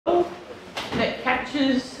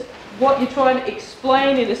captures what you're trying to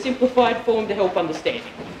explain in a simplified form to help understanding.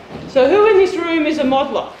 So who in this room is a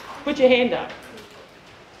modeler? Put your hand up.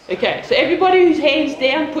 Okay, so everybody whose hand's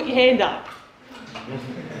down, put your hand up.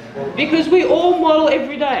 Because we all model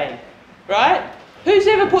every day, right? Who's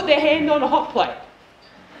ever put their hand on a hot plate?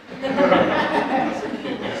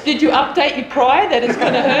 Did you update your prior that it's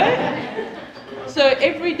going to hurt? So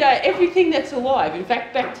every day, everything that's alive, in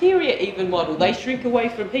fact bacteria even model, they shrink away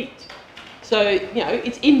from heat. So, you know,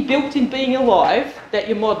 it's inbuilt in being alive that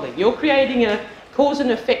you're modelling. You're creating a cause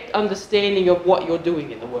and effect understanding of what you're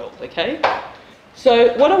doing in the world, okay?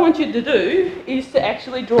 So what I want you to do is to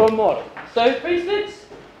actually draw a model. So for instance,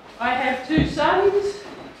 I have two suns.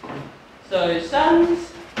 So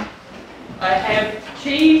suns, I have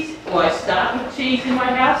cheese. Well, I start with cheese in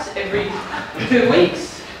my house every 2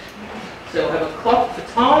 weeks. So we'll have a clock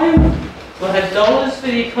for time, we'll have dollars for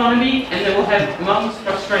the economy, and then we'll have mum's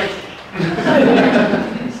frustration.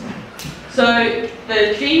 So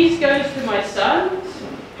the cheese goes to my sons,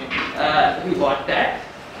 who like that,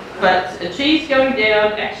 but the cheese going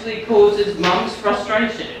down actually causes mum's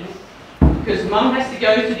frustration because mum has to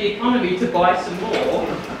go to the economy to buy some more,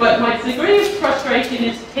 but my degree of frustration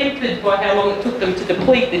is tempered by how long it took them to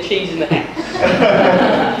deplete the cheese in the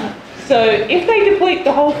house. So if they deplete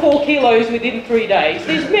the whole 4 kilos within 3 days,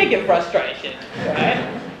 there's mega frustration,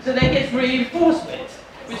 right? So that gets reinforcement,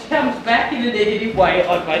 which comes back in a negative way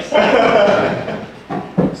on my side.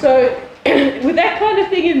 So with that kind of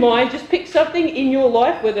thing in mind, just pick something in your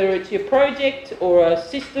life, whether it's your project or a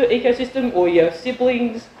ecosystem or your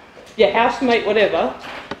siblings, your housemate, whatever,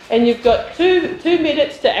 and you've got two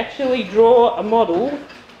minutes to actually draw a model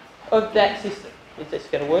of that system. Is this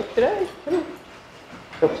going to work today?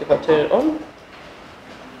 Helps if I turn it on.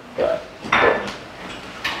 Right.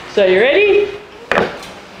 So you ready?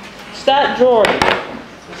 Start drawing.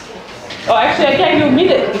 Oh, actually, I gave you a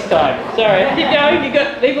minute this time. Sorry. Keep going. You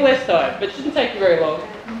got even less time, but it shouldn't take you very long.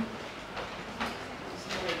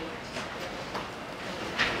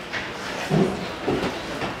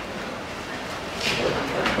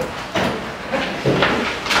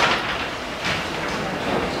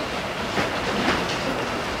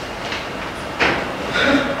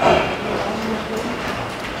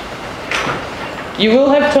 You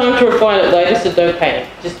will have time to refine it later, so don't panic.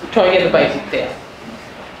 Just try and get the basics down.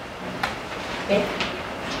 Okay.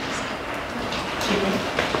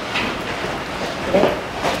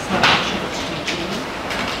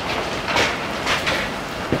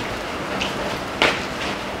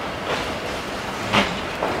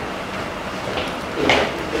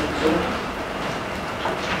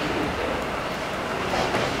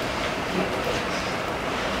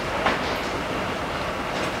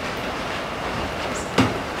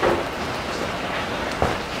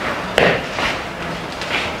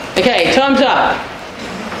 Okay, time's up.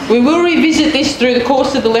 We will revisit this through the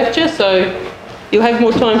course of the lecture, so you'll have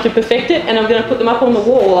more time to perfect it, and I'm going to put them up on the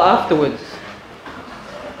wall afterwards.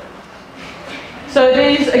 So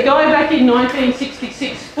there's a guy back in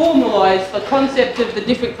 1966 formalised the concept of the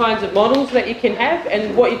different kinds of models that you can have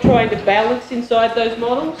and what you're trying to balance inside those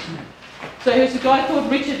models. So here's a guy called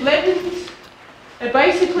Richard Levins, and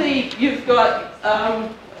basically you've got,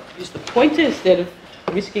 use the pointer instead of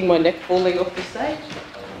risking my neck falling off the stage.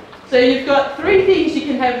 So you've got 3 things you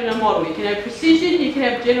can have in a model. You can have precision, you can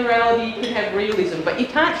have generality, you can have realism, but you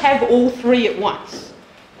can't have all 3 at once.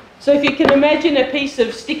 So if you can imagine a piece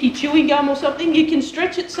of sticky chewing gum or something, you can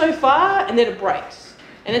stretch it so far and then it breaks.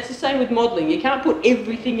 And it's the same with modelling. You can't put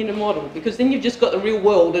everything in a model because then you've just got the real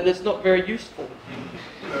world and it's not very useful.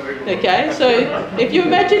 Okay, so if you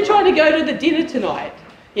imagine trying to go to the dinner tonight,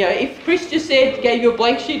 you know, if Chris just said, gave you a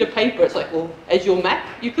blank sheet of paper, it's like, well, as your map,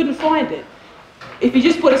 you couldn't find it. If you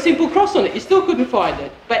just put a simple cross on it, you still couldn't find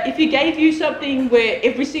it. But if he gave you something where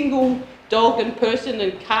every single dog and person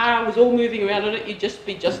and car was all moving around on it, you'd just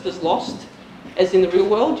be just as lost as in the real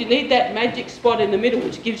world. You need that magic spot in the middle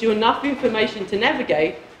which gives you enough information to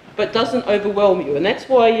navigate but doesn't overwhelm you. And that's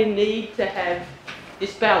why you need to have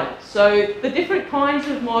this balance. So the different kinds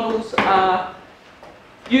of models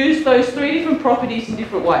use those 3 different properties in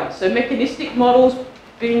different ways. So mechanistic models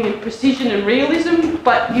being in precision and realism,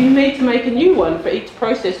 but you need to make a new one for each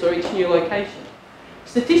process or each new location.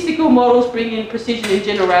 Statistical models bring in precision and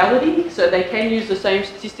generality, so they can use the same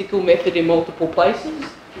statistical method in multiple places,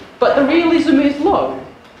 but the realism is low.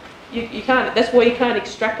 You can't, that's why you can't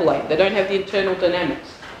extrapolate. They don't have the internal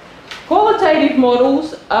dynamics. Qualitative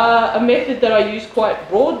models are a method that I use quite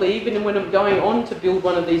broadly, even when I'm going on to build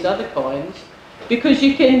one of these other kinds, because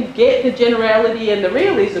you can get the generality and the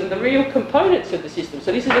realism, the real components of the system.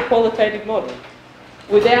 So this is a qualitative model.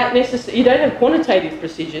 without necessarily, you don't have quantitative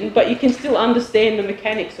precision, but you can still understand the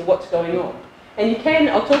mechanics of what's going on. And you can,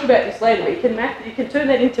 I'll talk about this later, but you can turn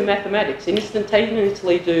that into mathematics and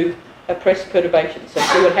instantaneously do a press perturbation. So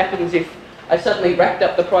see what happens if I suddenly racked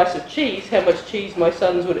up the price of cheese, how much cheese my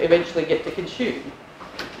sons would eventually get to consume.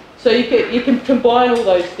 So you can combine all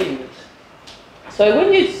those things. So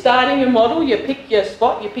when you're starting a model, you pick your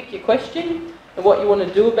spot, you pick your question and what you want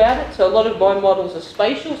to do about it. So a lot of my models are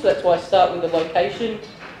spatial, so that's why I start with the location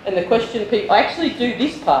and the question. I actually do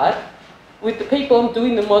this part with the people I'm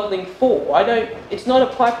doing the modelling for. It's not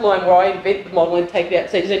a pipeline where I invent the model and take it out and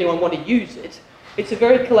say, does anyone want to use it? It's a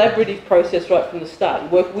very collaborative process right from the start. You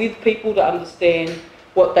work with people to understand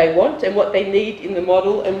what they want and what they need in the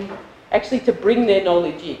model and actually to bring their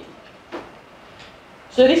knowledge in.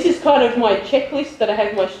 So this is kind of my checklist that I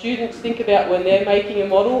have my students think about when they're making a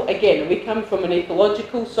model. Again, we come from an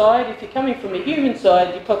ecological side. If you're coming from a human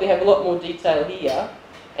side, you probably have a lot more detail here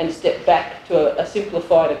and step back to a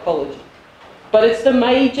simplified ecology. But it's the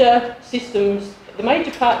major systems, the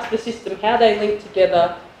major parts of the system, how they link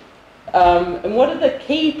together, and what are the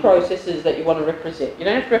key processes that you want to represent. You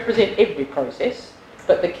don't have to represent every process,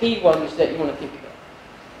 but the key ones that you want to think about.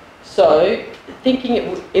 So, thinking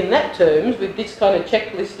it in that terms, with this kind of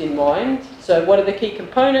checklist in mind, so what are the key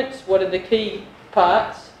components, what are the key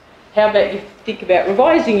parts, how about you think about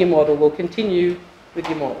revising your model or continue with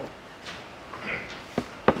your model.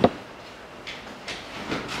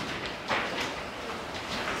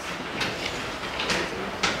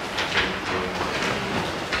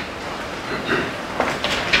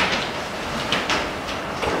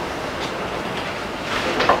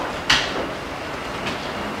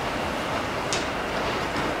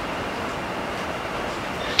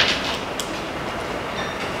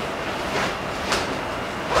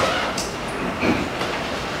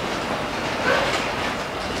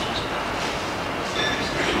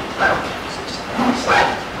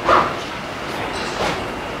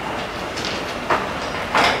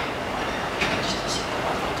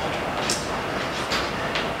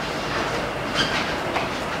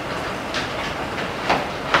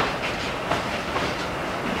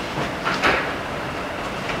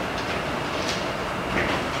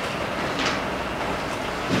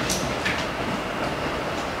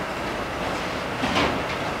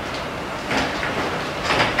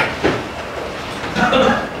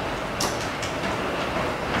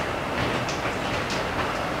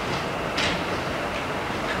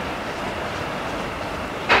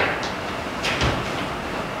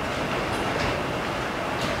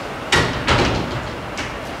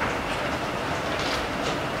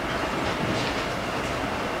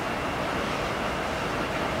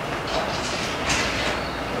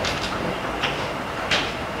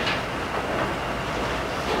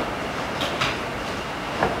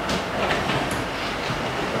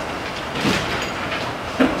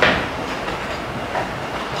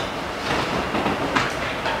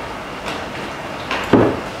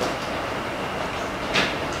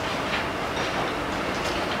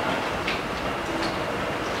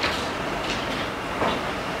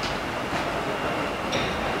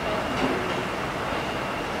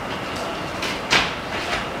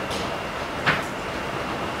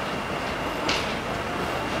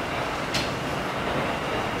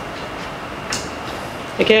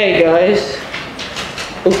 Okay guys,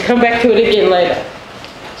 we'll come back to it again later.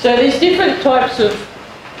 So there's different types of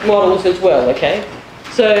models as well, okay?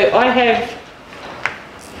 So I have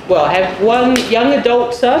one young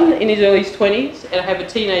adult son in his early 20s and I have a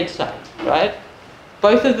teenage son, right?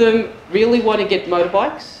 Both of them really want to get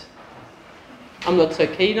motorbikes. I'm not so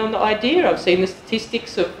keen on the idea. I've seen the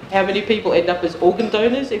statistics of how many people end up as organ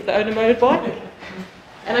donors if they own a motorbike.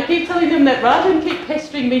 And I keep telling them that rather than keep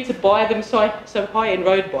pestering me to buy them some high-end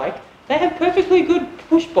road bike, they have perfectly good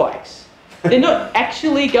push bikes. They're not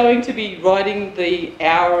actually going to be riding the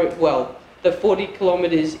 40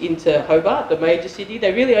 kilometres into Hobart, the major city.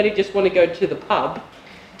 They really only just want to go to the pub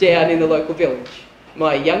down in the local village.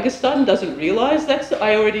 My youngest son doesn't realise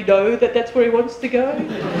I already know that that's where he wants to go.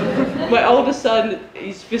 My oldest son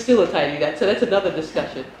is facilitating that, so that's another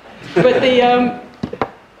discussion. But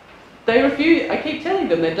they refuse. I keep telling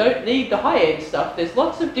them they don't need the high-end stuff. There's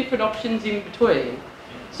lots of different options in between.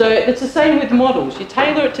 So it's the same with models. You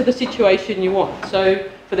tailor it to the situation you want. So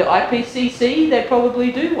for the IPCC, they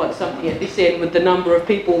probably do want something at this end with the number of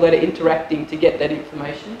people that are interacting to get that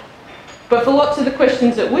information. But for lots of the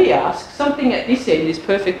questions that we ask, something at this end is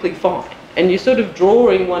perfectly fine. And you're sort of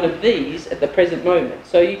drawing one of these at the present moment.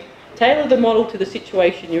 So you tailor the model to the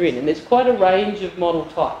situation you're in. And there's quite a range of model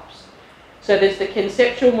types. So there's the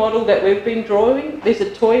conceptual model that we've been drawing. There's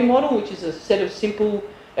a toy model, which is a set of simple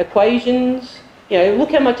equations You know,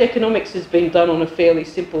 look how much economics has been done on a fairly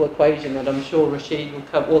simple equation that I'm sure Rashid will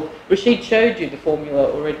cover. Well, Rashid showed you the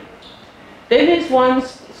formula already. Then there's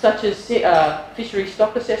ones such as fishery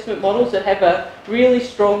stock assessment models that have a really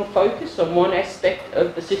strong focus on one aspect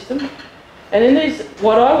of the system. And then there's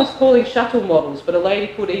what I was calling shuttle models, but a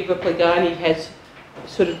lady called Eva Plagani has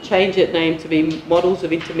sort of changed that name to be models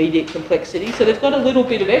of intermediate complexity. So they've got a little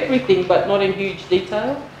bit of everything, but not in huge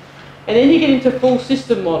detail. And then you get into full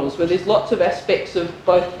system models, where there's lots of aspects of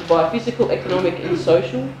both biophysical, economic and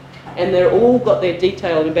social, and they're all got their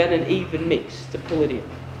detail in about an even mix to pull it in.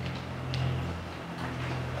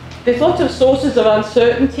 There's lots of sources of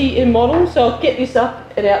uncertainty in models, so I'll get this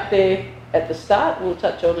up and out there at the start. We'll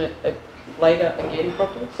touch on it later again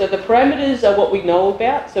properly. So the parameters are what we know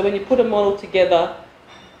about. So when you put a model together,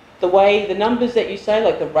 the numbers that you say,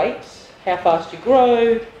 like the rates, how fast you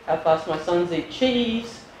grow, how fast my sons eat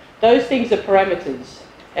cheese, those things are parameters,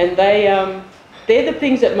 and they're the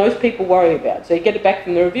things that most people worry about. So you get it back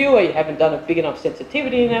from the reviewer, you haven't done a big enough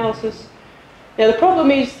sensitivity analysis. Now the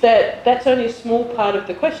problem is that that's only a small part of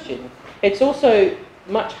the question. It's also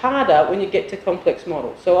much harder when you get to complex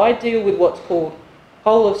models. So I deal with what's called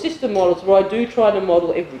whole of system models, where I do try to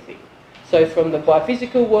model everything. So from the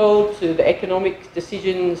biophysical world to the economic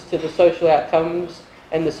decisions to the social outcomes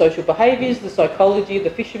and the social behaviours, the psychology,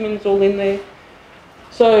 the fishermen's all in there.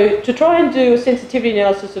 So to try and do a sensitivity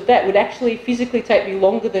analysis of that would actually physically take me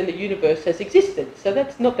longer than the universe has existed. So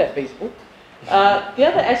that's not that feasible. The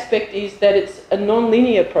other aspect is that it's a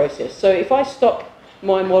non-linear process. So if I stop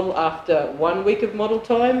my model after 1 week of model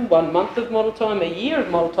time, 1 month of model time, a year of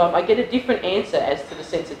model time, I get a different answer as to the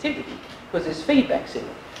sensitivity because there's feedbacks in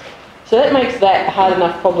it. So that makes that a hard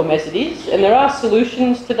enough problem as it is. And there are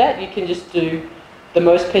solutions to that. You can just do the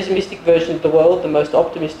most pessimistic version of the world, the most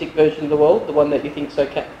optimistic version of the world, the one that you think is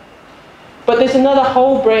okay. But there's another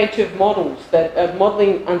whole branch of models that are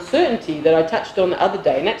modelling uncertainty that I touched on the other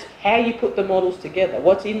day, and that's how you put the models together.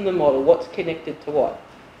 What's in the model? What's connected to what?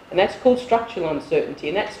 And that's called structural uncertainty,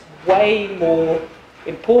 and that's way more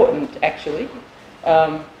important, actually.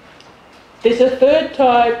 There's a third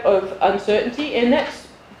type of uncertainty, and that's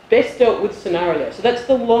best dealt with scenario. So that's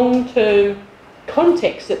the long-term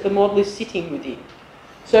context that the model is sitting within.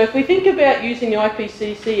 So if we think about using the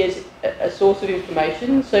IPCC as a source of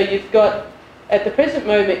information, so you've got, at the present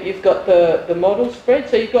moment, you've got the model spread.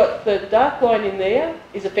 So you've got the dark line in there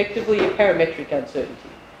is effectively your parametric uncertainty.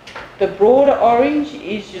 The broader orange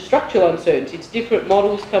is your structural uncertainty. It's different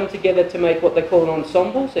models come together to make what they call an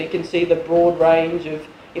ensemble. So you can see the broad range of,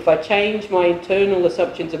 if I change my internal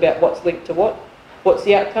assumptions about what's linked to what's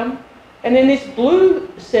the outcome. And then this blue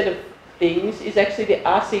set of things is actually the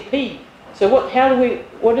RCP. So what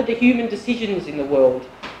are the human decisions in the world?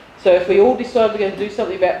 So if we all decide we're going to do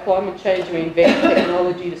something about climate change and we invent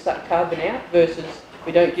technology to suck carbon out versus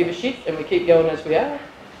we don't give a shit and we keep going as we are,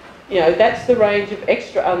 you know, that's the range of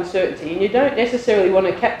extra uncertainty. And you don't necessarily want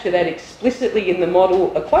to capture that explicitly in the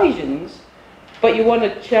model equations, but you want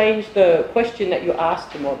to change the question that you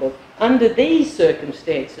ask the model. Under these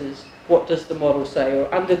circumstances, what does the model say?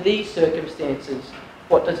 Or under these circumstances,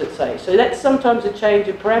 what does it say? So that's sometimes a change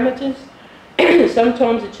of parameters,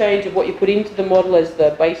 sometimes a change of what you put into the model as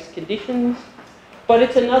the base conditions, but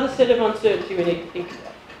it's another set of uncertainty we need to think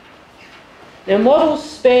about. Now models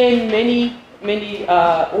span many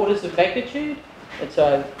orders of magnitude, and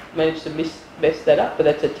so I managed to mess that up, but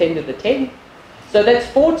that's a 10 to the 10. So that's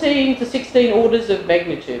 14 to 16 orders of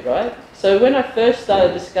magnitude, right? So when I first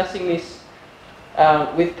started discussing this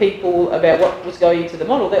with people about what was going into the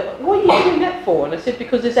model, they're like, what are you doing that for? And I said,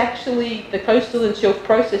 because there's actually the coastal and shelf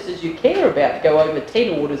processes you care about go over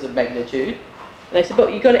 10 orders of magnitude. And they said,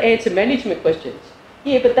 but you've got to answer management questions.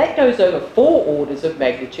 Yeah, but that goes over 4 orders of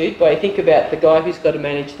magnitude, but I think about the guy who's got to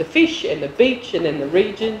manage the fish and the beach and then the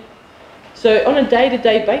region. So on a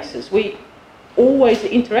day-to-day basis, we always are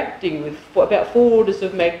interacting with about 4 orders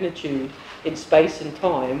of magnitude in space and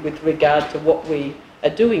time with regard to what we are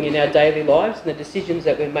doing in our daily lives and the decisions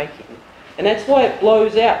that we're making. And that's why it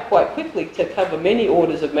blows out quite quickly to cover many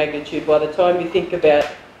orders of magnitude by the time you think about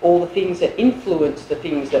all the things that influence the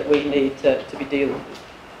things that we need to be dealing with.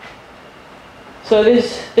 So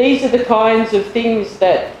these are the kinds of things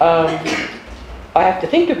that I have to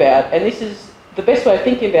think about, and this is the best way of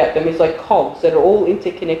thinking about them is like cogs that are all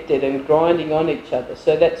interconnected and grinding on each other.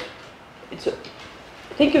 So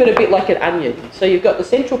think of it a bit like an onion. So you've got the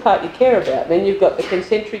central part you care about, then you've got the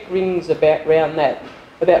concentric rings around that,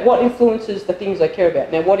 about what influences the things I care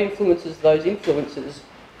about. Now what influences those influences,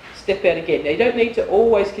 step out again. Now you don't need to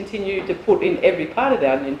always continue to put in every part of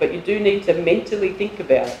the onion, but you do need to mentally think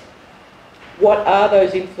about what are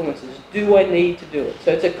those influences? Do I need to do it?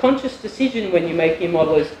 So it's a conscious decision when you're making a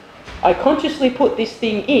model is, I consciously put this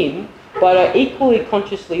thing in, but I equally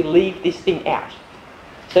consciously leave this thing out.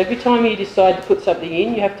 So every time you decide to put something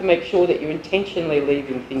in, you have to make sure that you're intentionally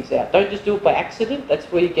leaving things out. Don't just do it by accident. That's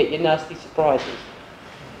where you get your nasty surprises.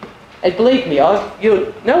 And believe me,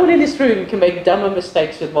 no one in this room can make dumber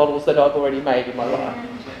mistakes with models that I've already made in my life.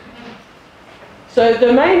 So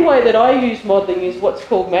the main way that I use modelling is what's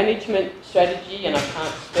called management strategy, and I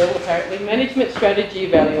can't spell apparently, management strategy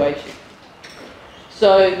evaluation.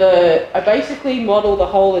 So I basically model the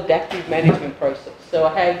whole adaptive management process. So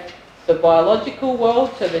I have the biological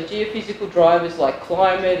world, so the geophysical drivers like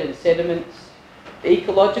climate and sediments, the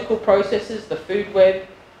ecological processes, the food web,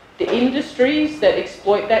 the industries that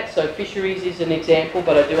exploit that, so fisheries is an example,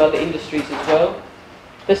 but I do other industries as well.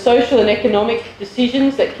 The social and economic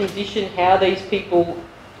decisions that condition how these people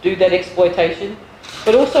do that exploitation,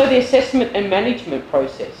 but also the assessment and management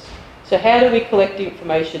process. So how do we collect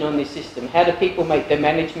information on this system? How do people make their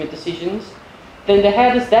management decisions? Then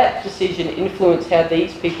how does that decision influence how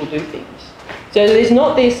these people do things? So there's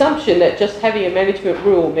not the assumption that just having a management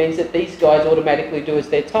rule means that these guys automatically do as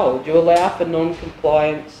they're told. You allow for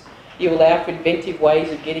non-compliance, you allow for inventive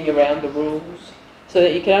ways of getting around the rules, so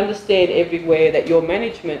that you can understand everywhere that your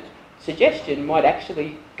management suggestion might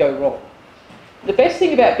actually go wrong. The best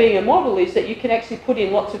thing about being a model is that you can actually put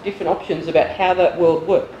in lots of different options about how that world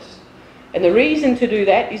works. And the reason to do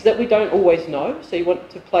that is that we don't always know, so you want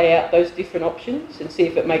to play out those different options and see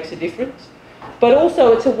if it makes a difference. But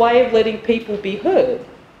also it's a way of letting people be heard.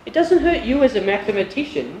 It doesn't hurt you as a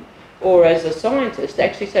mathematician or as a scientist to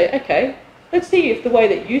actually say, okay, let's see if the way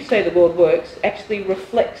that you say the world works actually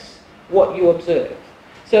reflects what you observe.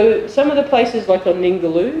 So some of the places like on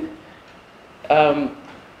Ningaloo,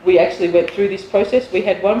 we actually went through this process. We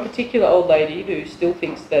had one particular old lady who still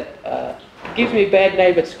thinks that, gives me a bad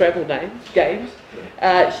name at Scrabble games.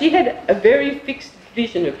 She had a very fixed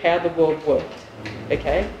vision of how the world worked,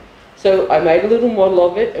 okay? So I made a little model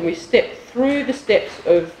of it and we stepped through the steps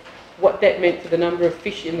of what that meant for the number of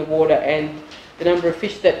fish in the water and the number of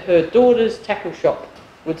fish that her daughter's tackle shop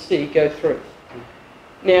would see go through.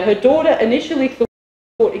 Now her daughter initially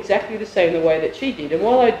thought exactly the same the way that she did, and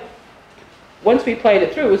once we played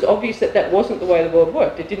it through, it was obvious that that wasn't the way the world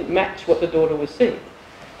worked. It didn't match what the daughter was seeing.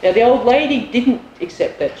 Now the old lady didn't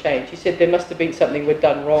accept that change. She said there must have been something we'd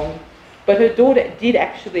done wrong. But her daughter did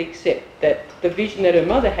actually accept that the vision that her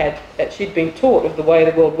mother had, that she'd been taught of the way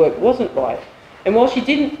the world worked, wasn't right. And while she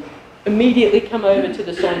didn't immediately come over to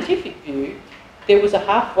the scientific view, there was a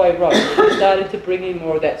halfway road. She started to bring in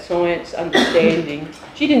more of that science understanding.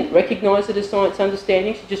 She didn't recognise it as science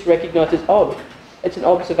understanding, she just recognised it as, oh, it's an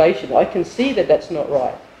observation. I can see that that's not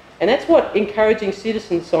right. And that's what encouraging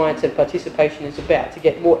citizen science and participation is about, to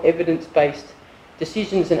get more evidence-based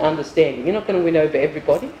decisions and understanding. You're not going to win over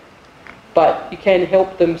everybody, but you can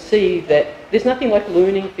help them see that there's nothing like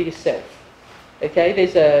learning for yourself. Okay,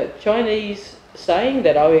 there's a Chinese saying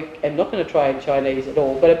that I am not going to try in Chinese at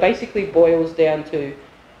all, but it basically boils down to,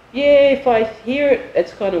 yeah, if I hear it,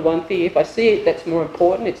 that's kind of one thing. If I see it, that's more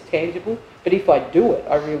important, it's tangible. But if I do it,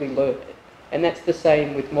 I really learn it. And that's the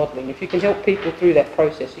same with modelling. If you can help people through that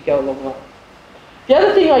process, you go a long way. The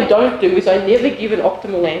other thing I don't do is I never give an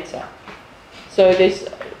optimal answer. So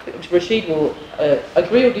Rashid will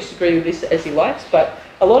agree or disagree with this as he likes, but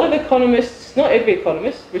a lot of economists, not every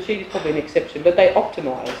economist, Rashid is probably an exception, but they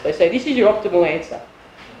optimise. They say, this is your optimal answer.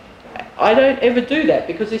 I don't ever do that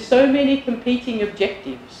because there's so many competing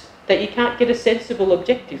objectives that you can't get a sensible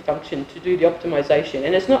objective function to do the optimisation.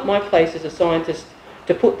 And it's not my place as a scientist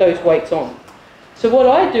to put those weights on. So what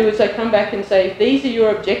I do is I come back and say, if these are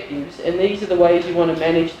your objectives and these are the ways you want to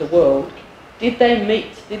manage the world, did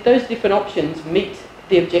those different options meet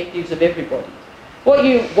the objectives of everybody? What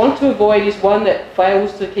you want to avoid is one that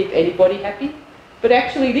fails to keep anybody happy, but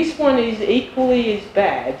actually this one is equally as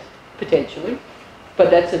bad, potentially,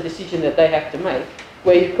 but that's a decision that they have to make,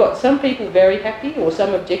 where you've got some people very happy or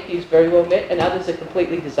some objectives very well met and others are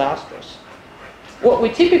completely disastrous. What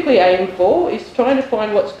we typically aim for is trying to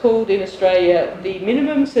find what's called in Australia the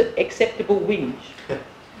minimum acceptable whinge.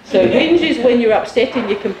 So whinge is when you're upset and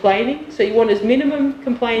you're complaining, so you want as minimum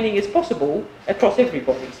complaining as possible across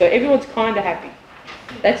everybody, so everyone's kind of happy.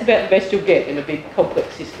 That's about the best you'll get in a big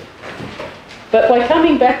complex system. But by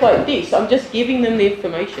coming back like this, I'm just giving them the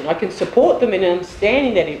information. I can support them in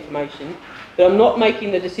understanding that information, but I'm not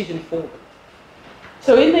making the decision for them.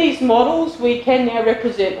 So in these models, we can now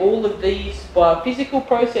represent all of these biophysical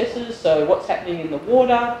processes, so what's happening in the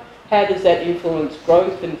water, how does that influence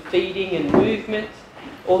growth and feeding and movement.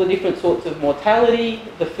 all the different sorts of mortality,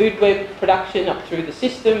 the food web production up through the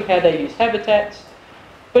system, how they use habitats.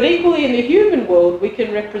 But equally in the human world, we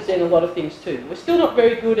can represent a lot of things too. We're still not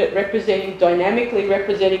very good at dynamically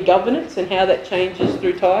representing governance and how that changes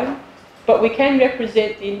through time, but we can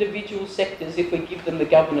represent the individual sectors if we give them the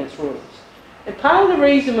governance rules. And part of the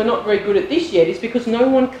reason we're not very good at this yet is because no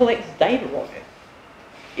one collects data on it.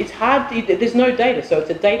 It's hard, there's no data, so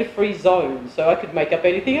it's a data-free zone. So I could make up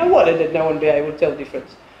anything I wanted and no one would be able to tell the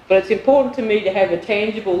difference. But it's important to me to have a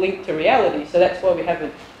tangible link to reality, so that's why we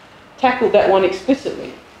haven't tackled that one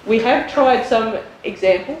explicitly. We have tried some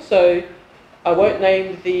examples, so I won't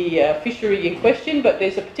name the fishery in question, but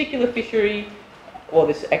there's a particular fishery, well,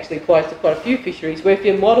 this actually applies to quite a few fisheries, where if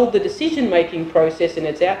you model the decision-making process and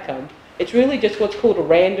its outcome, it's really just what's called a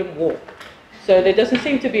random walk. So there doesn't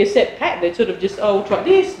seem to be a set pattern. It's sort of just, oh, we'll try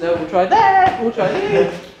this, no, we'll try that, we'll try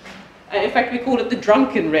this. In fact, we called it the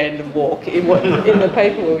drunken random walk in the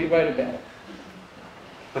paper where we wrote about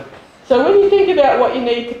it. So when you think about what you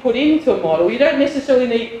need to put into a model, you don't necessarily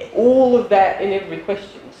need all of that in every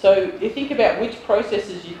question. So you think about which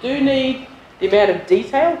processes you do need, the amount of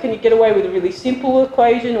detail. Can you get away with a really simple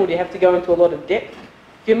equation, or do you have to go into a lot of depth?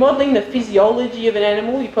 If you're modelling the physiology of an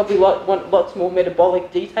animal, you probably want lots more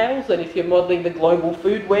metabolic details than if you're modelling the global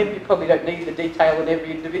food web. You probably don't need the detail in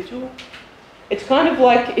every individual. It's kind of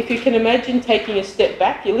like, if you can imagine taking a step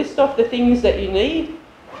back, you list off the things that you need,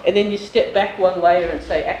 and then you step back one layer and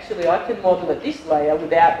say, actually, I can model at this layer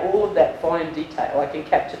without all of that fine detail. I can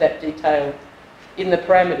capture that detail in the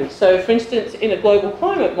parameters. So, for instance, in a global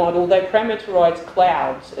climate model, they parameterize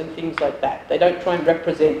clouds and things like that. They don't try and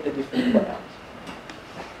represent the different clouds.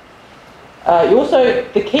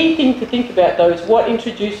 The key thing to think about, though, is what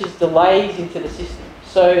introduces delays into the system.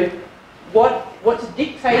 So, what's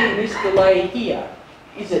dictating this delay here?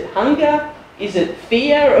 Is it hunger? Is it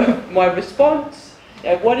fear of my response?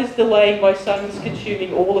 What is delaying my son's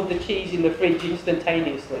consuming all of the cheese in the fridge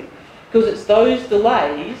instantaneously? Because it's those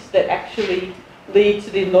delays that actually lead to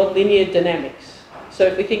the non-linear dynamics. So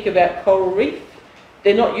if we think about coral reef,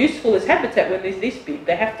 they're not useful as habitat when they're this big.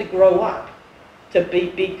 They have to grow up to be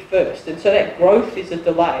big first. And so that growth is a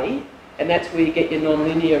delay, and that's where you get your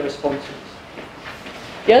non-linear responses.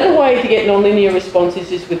 The other way to get non-linear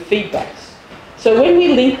responses is with feedbacks. So when we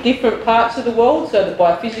link different parts of the world, so the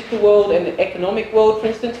biophysical world and the economic world, for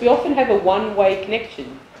instance, we often have a one-way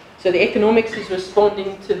connection. So the economics is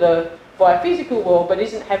responding to the biophysical world, but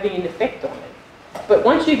isn't having an effect on it. But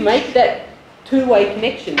once you make that two-way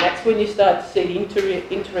connection, that's when you start to see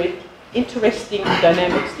interesting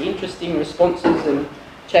dynamics, the interesting responses and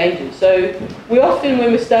changes. So we often,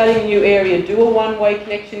 when we're starting a new area, do a one-way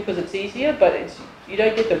connection because it's easier, but you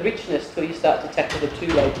don't get the richness till you start to tackle the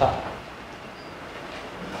two-way part.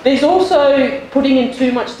 There's also, putting in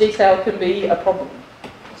too much detail can be a problem.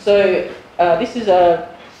 So this is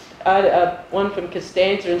one from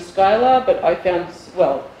Costanza and Skylar, but I found,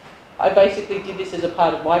 well, I basically did this as a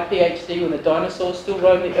part of my PhD when the dinosaurs still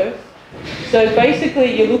roamed the Earth. So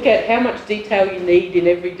basically you look at how much detail you need in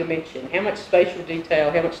every dimension, how much spatial detail,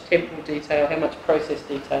 how much temporal detail, how much process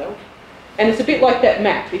detail. And it's a bit like that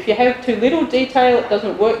map. If you have too little detail, it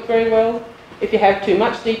doesn't work very well. If you have too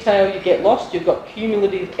much detail, you get lost, you've got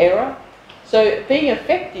cumulative error. So being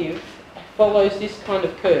effective follows this kind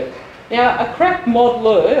of curve. Now, a crap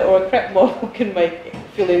modeler or a crap model can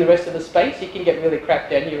fill in the rest of the space. You can get really crap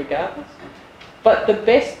down here regardless. But the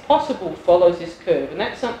best possible follows this curve, and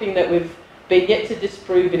that's something that we've been yet to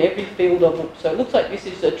disprove in every field of it. So it looks like this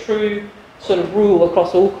is a true sort of rule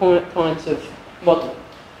across all kinds of modelling.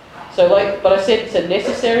 So but I said it's a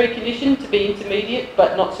necessary condition to be intermediate,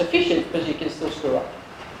 but not sufficient because you can still screw up.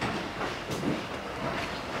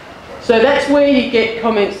 So that's where you get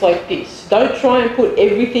comments like this. Don't try and put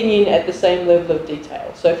everything in at the same level of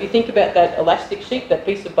detail. So if you think about that elastic sheet, that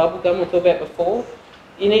piece of bubble gum we talked about before,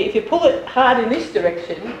 if you pull it hard in this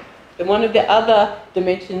direction, then one of the other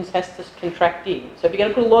dimensions has to contract in. So if you're going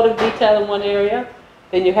to put a lot of detail in one area,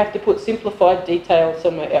 then you have to put simplified detail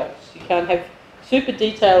somewhere else. You can't have super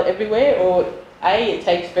detail everywhere, or A, it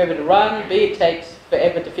takes forever to run, B, it takes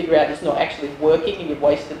forever to figure out it's not actually working and you've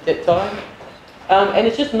wasted that time. And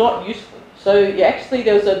it's just not useful. So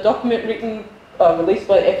there was a document released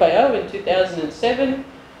by the FAO in 2007,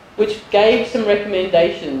 which gave some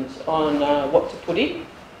recommendations on what to put in.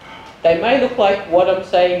 They may look like what I'm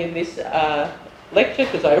saying in this lecture,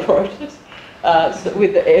 because I wrote it,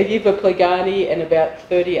 with Eva Plegani and about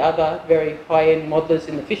 30 other very high-end modelers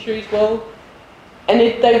in the fisheries world. And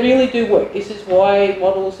they really do work. This is why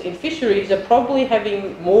models in fisheries are probably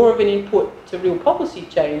having more of an input to real policy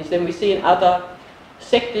change than we see in other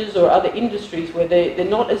sectors or other industries where they're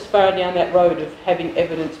not as far down that road of having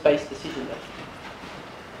evidence-based decision making.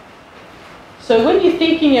 So when you're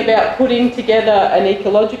thinking about putting together an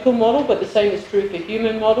ecological model, but the same is true for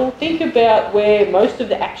human model, think about where most of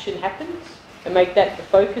the action happens and make that the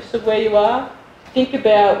focus of where you are. Think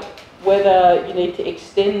about whether you need to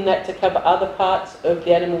extend that to cover other parts of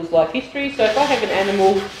the animal's life history. So if I have an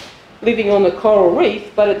animal living on the coral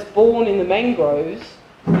reef, but it's born in the mangroves,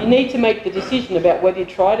 you need to make the decision about whether you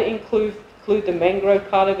try to include the mangrove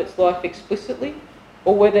part of its life explicitly,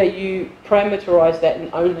 or whether you parameterise that and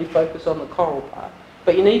only focus on the coral part.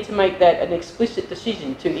 But you need to make that an explicit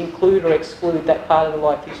decision to include or exclude that part of the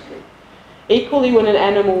life history. Equally, when an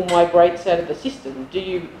animal migrates out of the system, do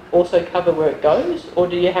you also cover where it goes, or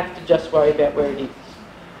do you have to just worry about where it is?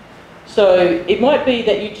 So it might be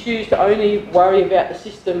that you choose to only worry about the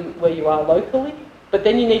system where you are locally, but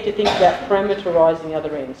then you need to think about parameterising the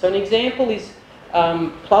other end. So an example is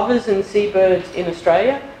plovers and seabirds in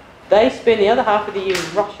Australia. They spend the other half of the year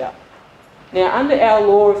in Russia. Now, under our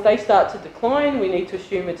law, if they start to decline, we need to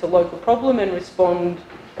assume it's a local problem and respond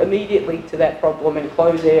immediately to that problem and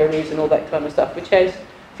close areas and all that kind of stuff, which has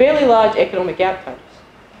fairly large economic outcomes.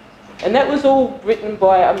 And that was all written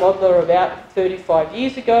by a modeller about 35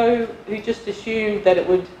 years ago, who just assumed that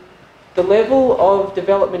the level of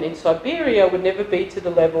development in Siberia would never be to the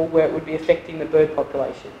level where it would be affecting the bird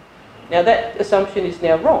population. Now, that assumption is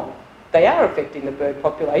now wrong. They are affecting the bird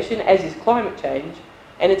population, as is climate change,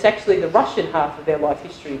 and it's actually the Russian half of their life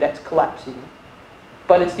history that's collapsing.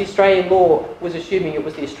 But it's the Australian law was assuming it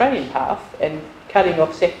was the Australian half and cutting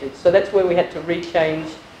off sectors. So that's where we had to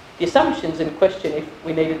rechange the assumptions and question if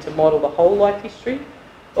we needed to model the whole life history,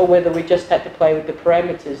 or whether we just had to play with the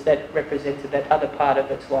parameters that represented that other part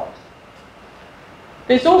of its life.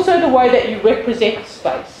 There's also the way that you represent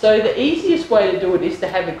space. So the easiest way to do it is to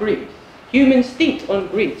have a grid. Humans think on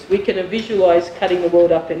grids. We can visualise cutting the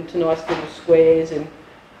world up into nice little squares and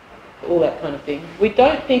all that kind of thing. We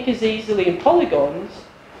don't think as easily in polygons,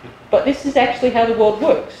 but this is actually how the world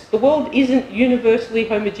works. The world isn't universally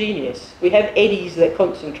homogeneous. We have eddies that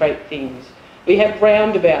concentrate things. We have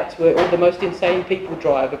roundabouts where all the most insane people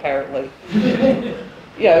drive, apparently.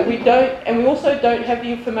 You know, we also don't have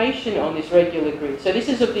the information on this regular grid. So this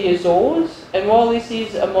is of the Azores, and while this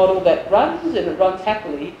is a model that runs, and it runs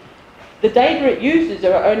happily, the data it uses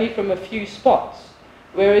are only from a few spots.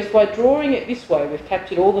 Whereas by drawing it this way, we've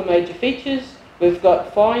captured all the major features. We've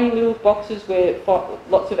got fine little boxes where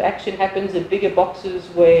lots of action happens, and bigger boxes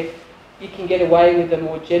where you can get away with a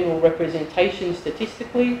more general representation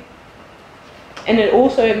statistically. And it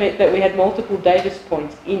also meant that we had multiple data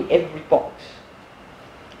points in every box.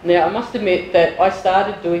 Now, I must admit that I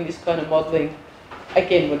started doing this kind of modelling,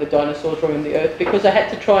 again, when the dinosaurs were on the Earth, because I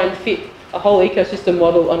had to try and fit a whole ecosystem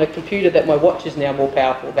model on a computer that my watch is now more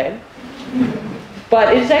powerful than.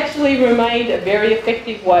 But it's actually remained a very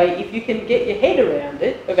effective way, if you can get your head around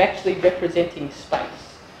it, of actually representing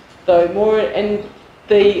space. And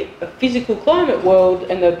the physical climate world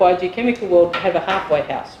and the biogeochemical world have a halfway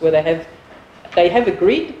house, where they have a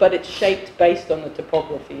grid, but it's shaped based on the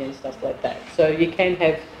topography and stuff like that. So you can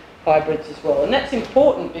have hybrids as well. And that's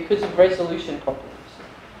important because of resolution problems.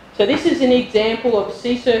 So this is an example of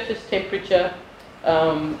sea surface temperature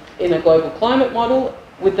in a global climate model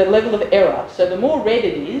with the level of error. So the more red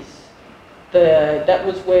it is, that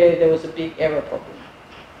was where there was a big error problem.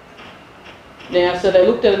 Now, so they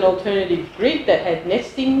looked at an alternative grid that had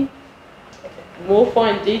nesting, more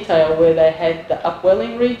fine detail where they had the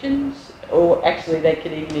upwelling regions, or actually they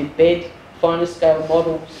could even embed finer scale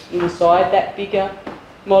models inside that bigger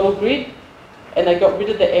model grid, and they got rid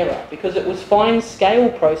of the error because it was fine scale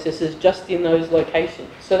processes just in those locations.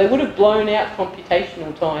 So they would have blown out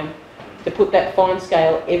computational time to put that fine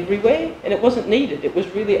scale everywhere, and it wasn't needed. It was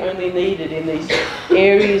really only needed in these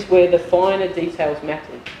areas where the finer details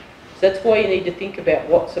mattered. So that's why you need to think about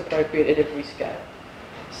what's appropriate at every scale.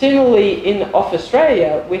 Similarly, off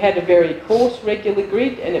Australia, we had a very coarse regular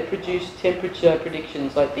grid, and it produced temperature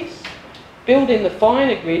predictions like this. Build in the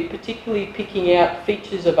finer grid, particularly picking out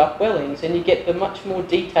features of upwellings, and you get the much more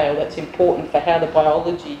detail that's important for how the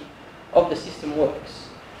biology of the system works.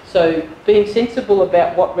 So being sensible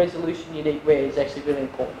about what resolution you need where is actually really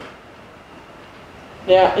important.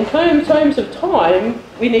 Now, in terms of time,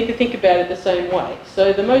 we need to think about it the same way.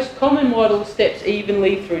 So the most common model steps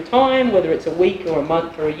evenly through time, whether it's a week or a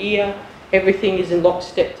month or a year. Everything is in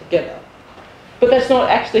lockstep together. But that's not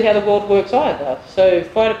actually how the world works either. So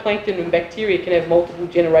phytoplankton and bacteria can have multiple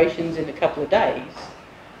generations in a couple of days,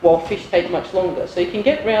 while fish take much longer. So you can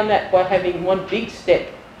get around that by having one big step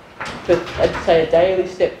for, I'd say, a daily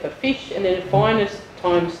step for fish, and then finer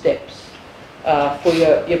time steps for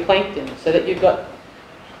your plankton, so that you've got.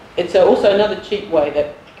 It's also another cheap way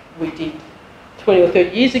that we did 20 or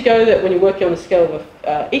 30 years ago, that when you're working on the scale of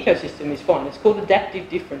an ecosystem is fine. It's called adaptive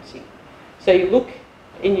differencing. So you look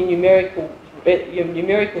in your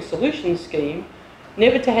numerical solution scheme,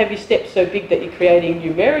 never to have your steps so big that you're creating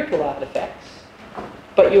numerical artefacts,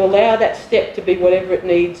 but you allow that step to be whatever it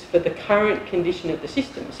needs for the current condition of the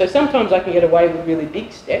system. So sometimes I can get away with really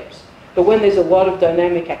big steps, but when there's a lot of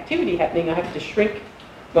dynamic activity happening, I have to shrink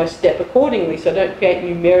my step accordingly so I don't create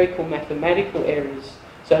numerical mathematical errors,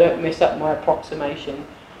 so I don't mess up my approximation.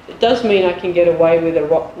 It does mean I can get away with a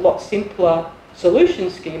lot simpler solution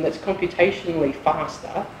scheme that's computationally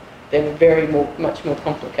faster than a much more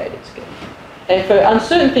complicated scheme. And for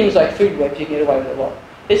uncertain things like food webs, you get away with a lot.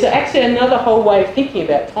 There's actually another whole way of thinking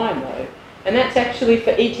about time though, and that's actually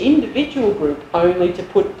for each individual group only to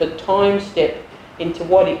put the time step into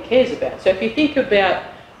what it cares about. So if you think about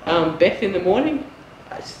Beth in the morning,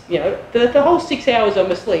 you know, the whole 6 hours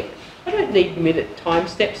I'm asleep, I don't need minute time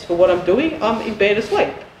steps for what I'm doing. I'm in bed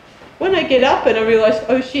asleep. When I get up and I realise,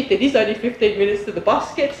 oh shit, it is only 15 minutes till the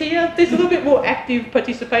bus gets here, there's a little bit more active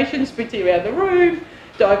participation, sprinting around the room,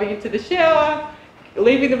 diving into the shower,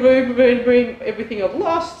 leaving the room, remembering everything I've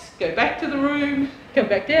lost, go back to the room, come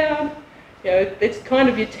back down. You know, it's kind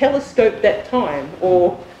of you telescope that time.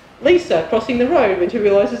 Or Lisa crossing the road when she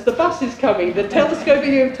realises the bus is coming. The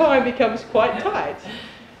telescoping of time becomes quite tight.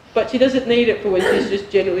 But she doesn't need it for when she's just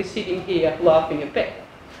generally sitting here laughing at Beth.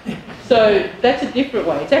 So that's a different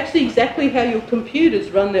way. It's actually exactly how your computers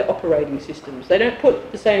run their operating systems. They don't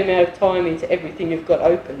put the same amount of time into everything you've got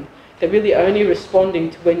open. They're really only responding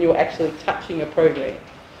to when you're actually touching a program.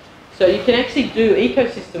 So you can actually do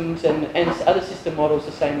ecosystems and other system models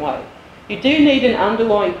the same way. You do need an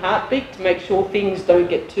underlying heartbeat to make sure things don't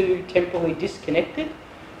get too temporally disconnected.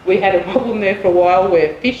 We had a problem there for a while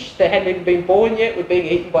where fish that hadn't even been born yet were being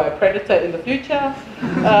eaten by a predator in the future.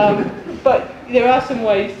 But there are some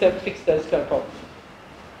ways to fix those kind of problems.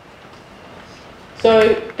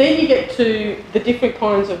 So then you get to the different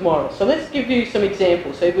kinds of models. So let's give you some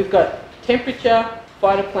examples. So we've got temperature,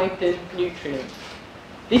 phytoplankton, nutrients.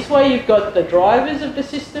 This way you've got the drivers of the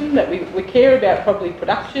system that we care about, probably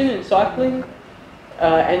production and cycling,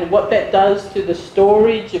 and what that does to the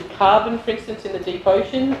storage of carbon, for instance, in the deep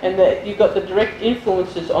ocean, and that you've got the direct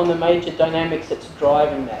influences on the major dynamics that's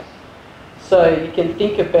driving that. So you can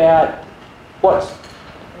think about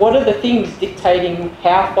what are the things dictating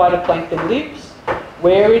how phytoplankton lives,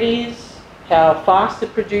 where it is, how fast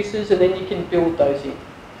it produces, and then you can build those in.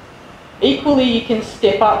 Equally, you can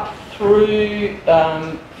step up through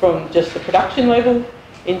from just the production level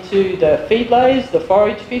into the feed layers, the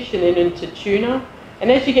forage fish, and then into tuna.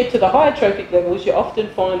 And as you get to the higher trophic levels, you often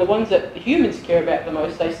find the ones that humans care about the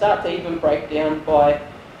most, they start to even break down by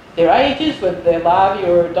their ages, whether they're larvae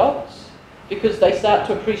or adults, because they start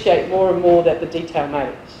to appreciate more and more that the detail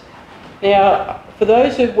matters. Now, for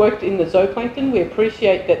those who've worked in the zooplankton, we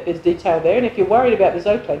appreciate that there's detail there, and if you're worried about the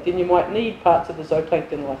zooplankton, you might need parts of the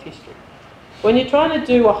zooplankton life history. When you're trying to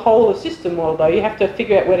do a whole of system model though, you have to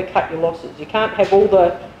figure out where to cut your losses. You can't have all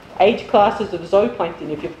the age classes of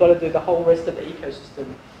zooplankton if you've got to do the whole rest of the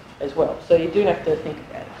ecosystem as well. So you do have to think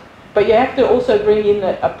about it. But you have to also bring in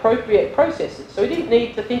the appropriate processes. So we didn't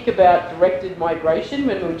need to think about directed migration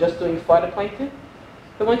when we were just doing phytoplankton.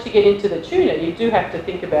 But once you get into the tuna, you do have to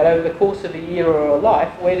think about over the course of a year or a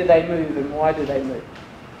life, where do they move and why do they move?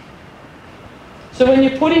 So when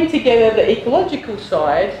you're putting together the ecological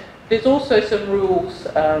side, there's also some rules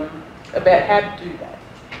about how to do that.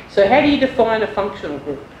 So how do you define a functional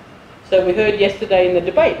group? So we heard yesterday in the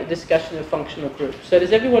debate a discussion of functional groups. So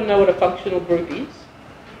does everyone know what a functional group is?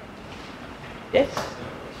 Yes?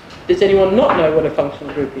 Does anyone not know what a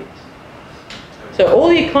functional group is? So all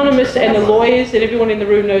the economists and the lawyers and everyone in the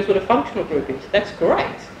room knows what a functional group is. That's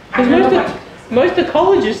great. Because most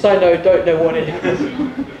ecologists I know don't know what it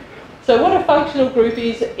is. So what a functional group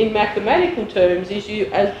is in mathematical terms is you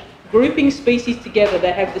as grouping species together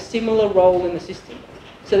that have the similar role in the system.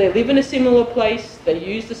 So they live in a similar place, they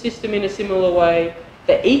use the system in a similar way,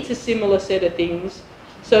 they eat a similar set of things.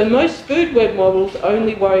 So most food web models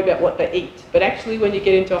only worry about what they eat, but actually when you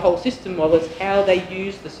get into a whole system model, it's how they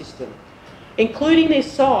use the system, including their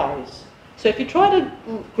size. So if you try to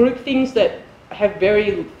group things that have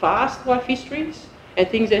very fast life histories and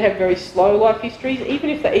things that have very slow life histories, even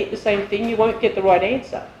if they eat the same thing, you won't get the right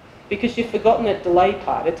answer because you've forgotten that delay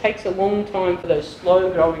part. It takes a long time for those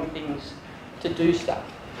slow-growing things to do stuff.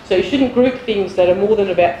 So you shouldn't group things that are more than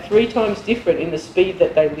about 3 times different in the speed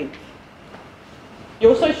that they live. You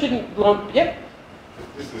also shouldn't lump, yep?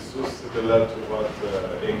 This is so similar to what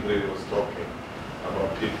IMBeR was talking.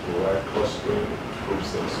 about people, like clustering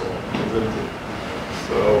groups and so on, isn't it?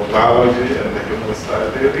 So biology and the human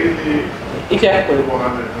side, they really exactly go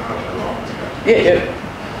hand in hand along.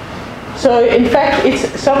 Yeah. So in fact,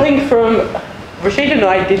 it's something from Rashid and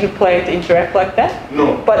I didn't plan to interact like that.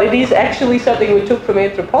 No. But it is actually something we took from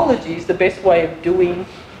anthropology. Is the best way of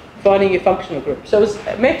finding your functional group. So it was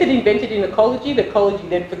a method invented in ecology that ecology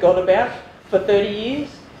then forgot about for 30 years.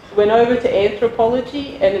 Went over to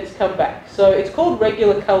anthropology and it's come back. So it's called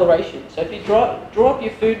regular coloration. So if you draw up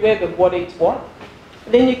your food web of what eats what,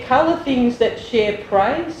 then you colour things that share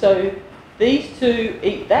prey. So these two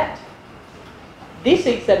eat that. This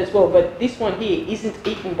eats that as well, but this one here isn't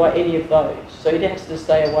eaten by any of those. So it has to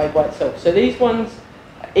stay away by itself. So these ones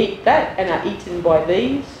eat that and are eaten by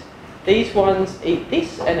these. These ones eat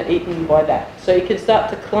this and are eaten by that. So you can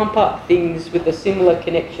start to clump up things with the similar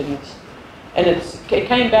connections. And it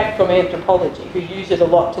came back from anthropology, who use it a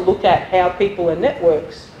lot to look at how people and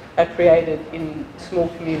networks are created in small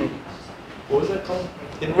communities. What was that called?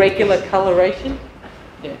 Regular coloration.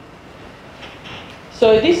 Yeah.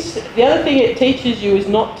 So the other thing it teaches you is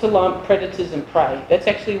not to lump predators and prey. That's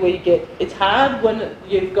actually where you get, it's hard when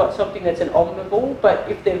you've got something that's an omnivore,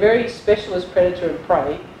 but if they're very specialist predator and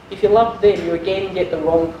prey, if you lump them, you again get the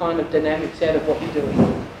wrong kind of dynamics out of what you're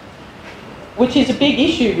doing. Which is a big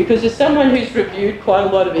issue, because as someone who's reviewed quite a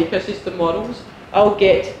lot of ecosystem models, I'll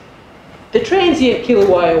get the transient killer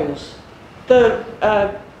whales, the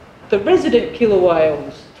resident killer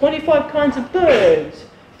whales, 25 kinds of birds,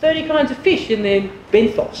 30 kinds of fish, and then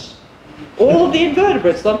benthos. All of the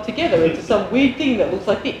invertebrates lumped together into some weird thing that looks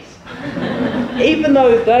like this. Even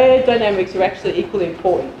though their dynamics are actually equally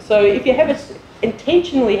important. So if you have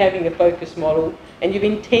intentionally having a focus model, and you've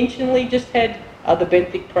intentionally just had other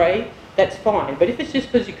benthic prey, that's fine. But if it's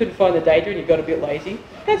just because you couldn't find the data and you got a bit lazy,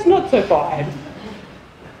 that's not so bad.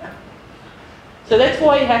 So that's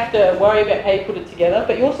why you have to worry about how you put it together,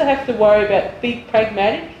 but you also have to worry about being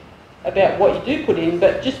pragmatic about what you do put in,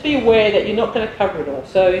 but just be aware that you're not going to cover it all.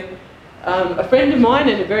 So a friend of mine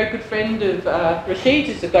and a very good friend of Rashid's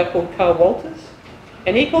is a guy called Carl Walters,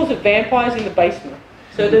 and he calls it vampires in the basement.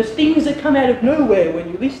 So there's things that come out of nowhere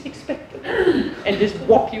when you least expect them and just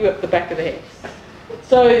whop you up the back of the head.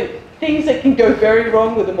 So things that can go very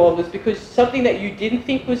wrong with the model is because something that you didn't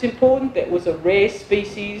think was important, that was a rare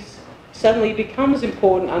species, suddenly becomes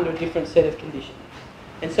important under a different set of conditions.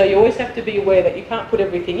 And so you always have to be aware that you can't put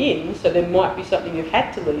everything in, so there might be something you've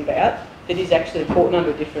had to leave out that is actually important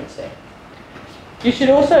under a different set. You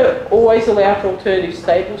should also always allow for alternative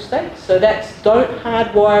stable states. So that's, don't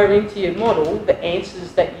hardwire into your model the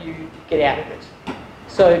answers that you get out of it.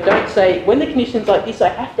 So don't say, when the condition's like this, I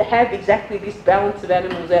have to have exactly this balance of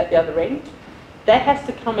animals out the other end. That has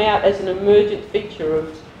to come out as an emergent feature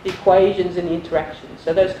of the equations and the interactions.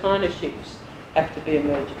 So those kind of shifts have to be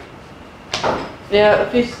emergent. Now,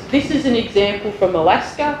 this is an example from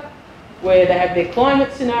Alaska, where they have their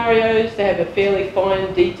climate scenarios. They have a fairly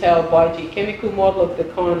fine, detailed biogeochemical model of the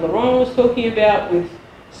kind Laurent was talking about, with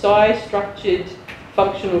size-structured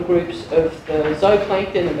functional groups of the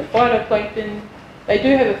zooplankton and the phytoplankton. They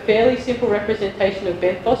do have a fairly simple representation of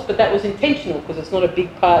benthos, but that was intentional because it's not a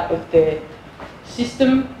big part of their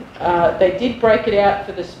system. They did break it out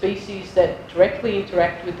for the species that directly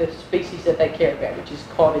interact with the species that they care about, which is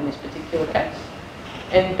cod in this particular case.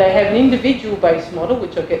 And they have an individual-based model,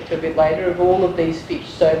 which I'll get to a bit later, of all of these fish.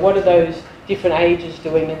 So what are those different ages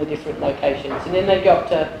doing in the different locations? And then they go up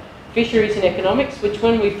to fisheries and economics, which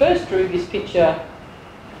when we first drew this picture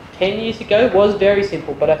 10 years ago was very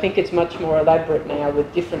simple, but I think it's much more elaborate now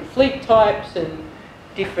with different fleet types and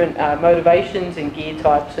different motivations and gear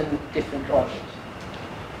types and different drivers.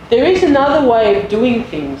 There is another way of doing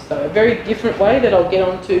things, though, a very different way that I'll get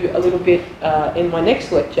onto a little bit in my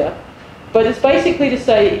next lecture. But it's basically to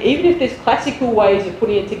say, even if there's classical ways of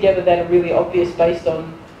putting it together that are really obvious based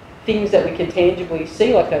on things that we can tangibly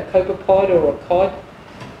see, like a copepod or a cod,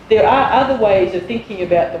 there are other ways of thinking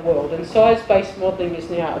about the world. And size-based modelling is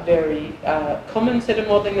now a very common set of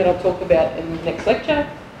modelling that I'll talk about in the next lecture.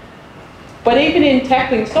 But even in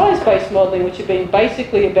tackling size-based modelling, which have been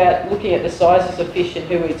basically about looking at the sizes of fish and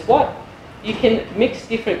who eats what, you can mix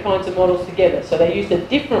different kinds of models together. So they used a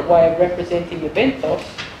different way of representing your benthos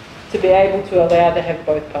to be able to allow to have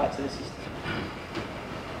both parts of the system.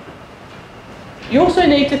 You also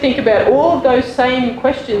need to think about all of those same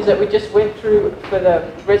questions that we just went through for the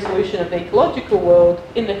resolution of the ecological world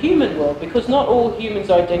in the human world, because not all humans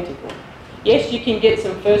are identical. Yes, you can get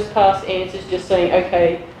some first-pass answers just saying,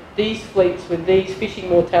 okay, these fleets with these fishing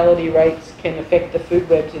mortality rates can affect the food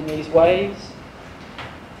webs in these ways.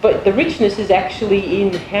 But the richness is actually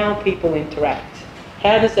in how people interact.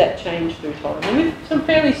 How does that change through time? And with some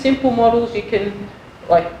fairly simple models, you can,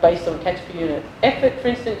 like based on catch per unit effort, for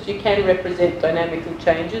instance, you can represent dynamical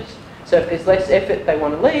changes. So if there's less effort, they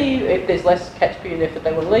want to leave. If there's less catch per unit effort,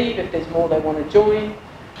 they want to leave. If there's more, they want to join.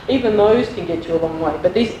 Even those can get you a long way.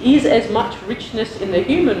 But there is as much richness in the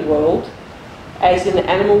human world as in the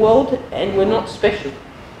animal world, and we're not special.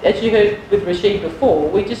 As you heard with Rashid before,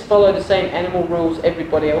 we just follow the same animal rules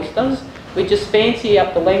everybody else does. We just fancy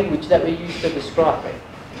up the language that we use to describe it.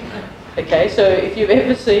 Okay, so if you've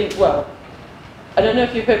ever seen, well, I don't know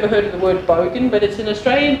if you've ever heard of the word bogan, but it's an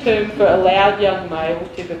Australian term for a loud young male,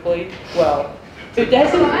 typically, well, who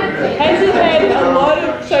hasn't had a lot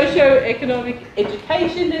of socio-economic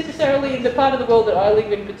education necessarily in the part of the world that I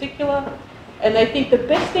live in particular, and they think the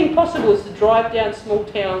best thing possible is to drive down small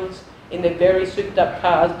towns in their very souped up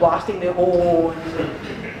cars, blasting their horns.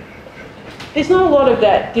 There's not a lot of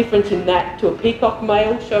that difference in that to a peacock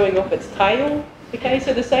male showing off its tail. Okay,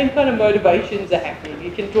 so the same kind of motivations are happening.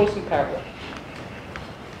 You can draw some parallels.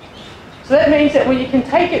 So that means that when you can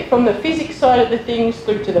take it from the physics side of the things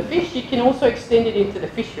through to the fish, you can also extend it into the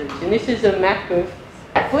fisheries. And this is a map of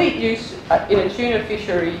fleet use in a tuna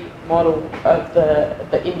fishery model of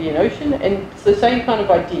the Indian Ocean, and it's the same kind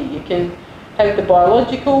of idea. You can have the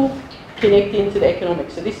biological connect into the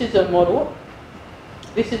economic. So this is a model.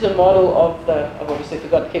 This is a model of the, I've obviously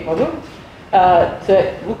forgot to keep my book,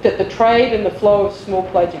 that looked at the trade and the flow of small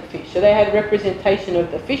pelagic fish. So they had representation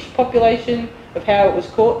of the fish population, of how it was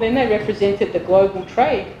caught. Then they represented the global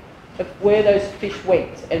trade of where those fish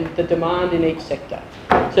went and the demand in each sector,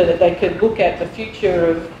 so that they could look at the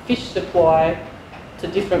future of fish supply to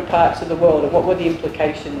different parts of the world and what were the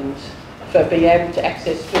implications for being able to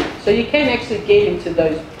access food. So you can actually get into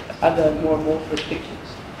those other more amorphous pictures.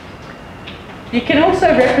 You can also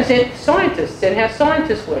represent scientists and how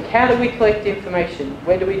scientists work. How do we collect information?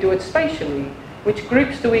 Where do we do it spatially? Which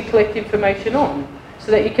groups do we collect information on?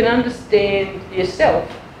 So that you can understand yourself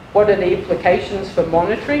what are the implications for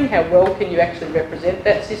monitoring, how well can you actually represent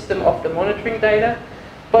that system off the monitoring data,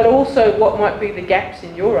 but also what might be the gaps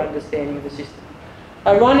in your understanding of the system.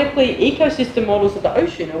 Ironically, ecosystem models of the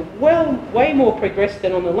ocean are way more progressed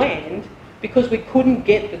than on the land, because we couldn't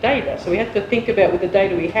get the data. So we had to think about, with the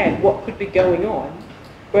data we had, what could be going on.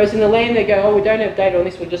 Whereas in the land they go, oh, we don't have data on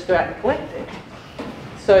this, we'll just go out and collect it.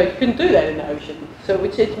 So you couldn't do that in the ocean. So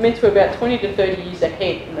which it meant we're about 20 to 30 years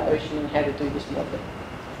ahead in the ocean on how to do this modelling.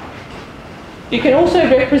 You can also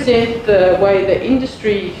represent the way the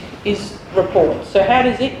industry is reported. So how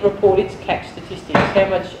does it report its catch statistics? How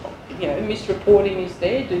much misreporting is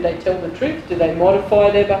there? Do they tell the truth? Do they modify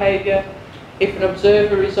their behaviour? If an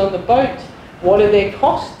observer is on the boat, what are their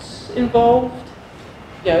costs involved?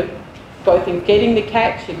 Both in getting the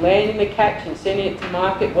catch, in landing the catch, and sending it to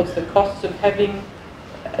market. What's the costs of having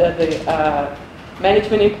the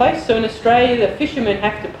management in place? So in Australia, the fishermen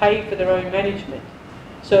have to pay for their own management.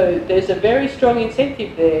 So there's a very strong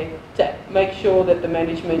incentive there to make sure that the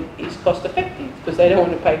management is cost effective, because they don't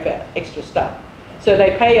want to pay for extra stuff. So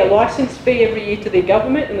they pay a licence fee every year to the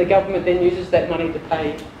government, and the government then uses that money to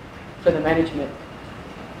pay for the management.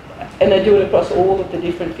 And they do it across all of the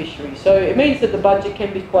different fisheries. So it means that the budget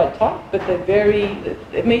can be quite tight, but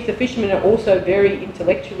it means the fishermen are also very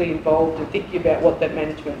intellectually involved in thinking about what that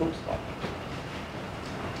management looks like.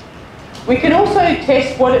 We can also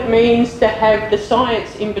test what it means to have the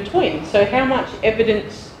science in between. So how much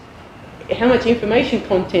evidence, how much information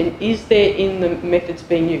content is there in the methods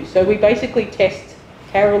being used? So we basically test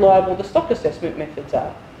how reliable the stock assessment methods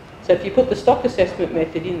are. So if you put the stock assessment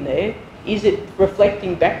method in there, is it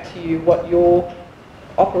reflecting back to you what your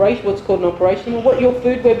operation, what's called an operation, or what your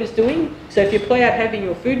food web is doing? So if you play out having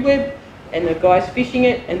your food web and the guy's fishing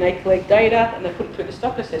it and they collect data and they put it through the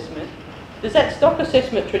stock assessment, does that stock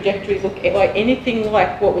assessment trajectory look like anything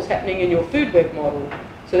like what was happening in your food web model,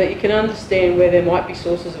 so that you can understand where there might be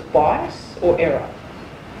sources of bias or error?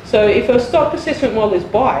 So if a stock assessment model is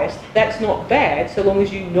biased, that's not bad so long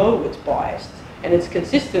as you know it's biased and it's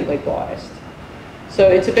consistently biased. So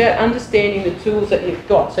it's about understanding the tools that you've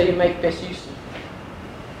got so you make best use of them.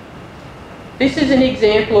 This is an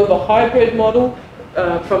example of a hybrid model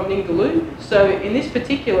from Ningaloo. So in this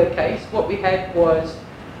particular case, what we had was,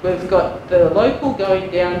 we've got the local going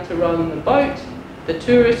down to run the boat, the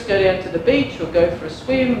tourists go down to the beach or go for a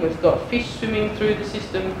swim, we've got fish swimming through the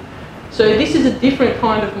system. So this is a different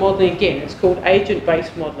kind of modelling again. It's called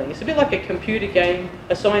agent-based modelling. It's a bit like a computer game,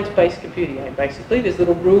 a science-based computer game basically. There's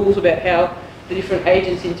little rules about how the different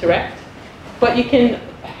agents interact. But you can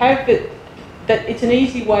have it, that it's an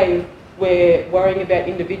easy way where worrying about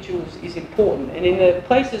individuals is important. And in the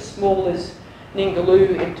places small as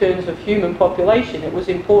Ningaloo in terms of human population, it was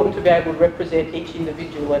important to be able to represent each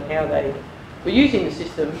individual and how they were using the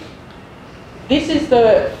system. This is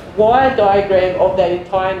the wire diagram of that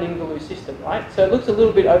entire Ningaloo system, right? So it looks a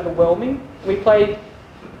little bit overwhelming. We played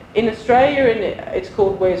in Australia, and it's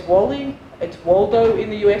called Where's Wally? It's Waldo in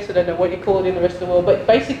the US. I don't know what you call it in the rest of the world, but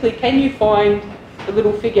basically, can you find the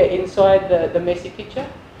little figure inside the messy picture?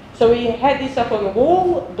 So we had this up on the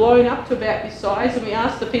wall, blown up to about this size, and we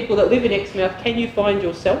asked the people that live in Exmouth, can you find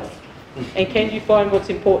yourself? And can you find what's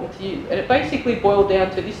important to you? And it basically boiled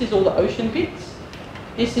down to, this is all the ocean bits,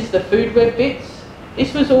 this is the food web bits,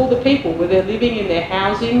 this was all the people, where they're living in their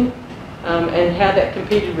housing, and how that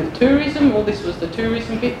competed with tourism. All this was the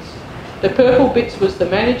tourism bits. The purple bits was the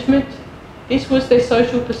management. This was their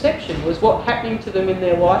social perception, was what happening to them in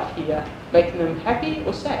their life here, making them happy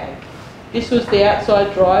or sad. This was the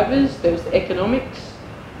outside drivers, there was the economics,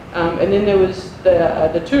 and then there was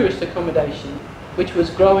the tourist accommodation, which was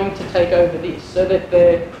growing to take over this, so that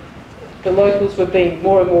the locals were being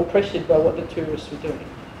more and more pressured by what the tourists were doing.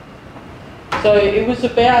 So it was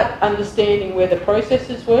about understanding where the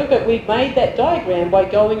processes were, but we made that diagram by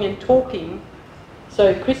going and talking.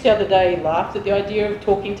 So Chris the other day laughed at the idea of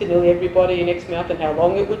talking to nearly everybody in Exmouth and how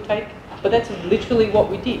long it would take, but that's literally what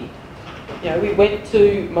we did. You know, we went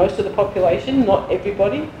to most of the population, not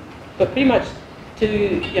everybody, but pretty much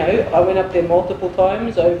I went up there multiple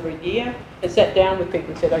times over a year and sat down with people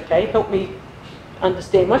and said, okay, help me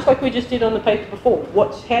understand, much like we just did on the paper before,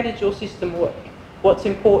 how did your system work? What's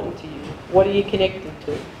important to you? What are you connected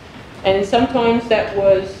to? And sometimes that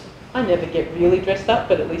was, I never get really dressed up,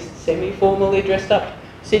 but at least semi-formally dressed up,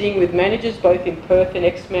 sitting with managers both in Perth and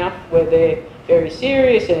Exmouth where they're very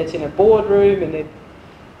serious and it's in a boardroom,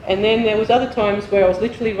 and then there was other times where I was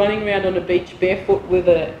literally running around on a beach barefoot with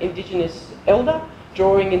an Indigenous elder,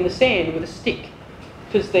 drawing in the sand with a stick,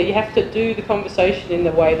 because you have to do the conversation in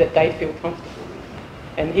the way that they feel comfortable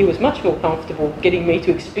with. And he was much more comfortable getting me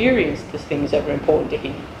to experience the things that were important to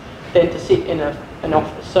him than to sit in an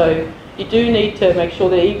office. So you do need to make sure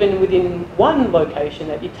that even within one location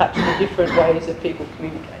that you touch the different ways that people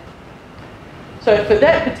communicate. So for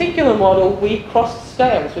that particular model, we crossed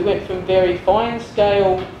scales. We went from very fine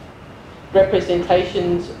scale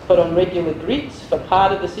representations put on regular grids for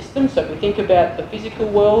part of the system. So if we think about the physical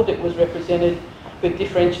world, it was represented with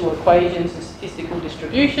differential equations and statistical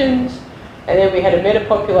distributions. And then we had a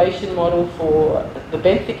meta-population model for the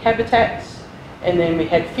benthic habitats. And then we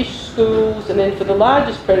had fish schools. And then for the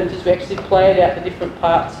largest predators, we actually played out the different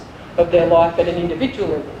parts of their life at an individual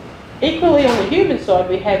level. Equally, on the human side,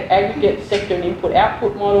 we had aggregate sector and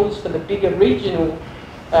input-output models for the bigger regional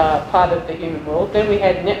part of the human world. Then we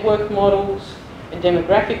had network models and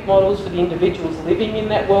demographic models for the individuals living in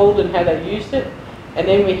that world and how they used it. And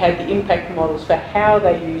then we had the impact models for how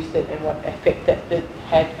they used it and what effect that it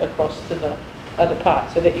had across to the other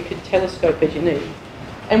parts, so that you could telescope as you need.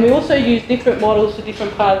 And we also used different models for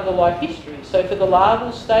different part of the life history. So for the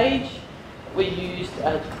larval stage, we used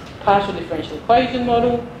a partial differential equation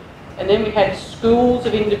model. And then we had schools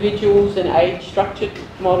of individuals and age-structured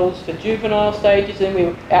models for juvenile stages, and we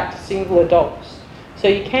were out to single adults. So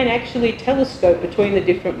you can actually telescope between the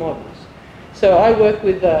different models. So I work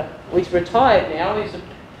with, he's retired now,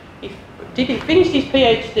 he finished his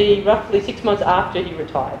PhD roughly 6 months after he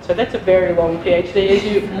retired. So that's a very long PhD, as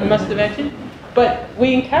you must imagine. But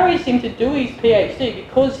we encouraged him to do his PhD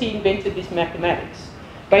because he invented this mathematics.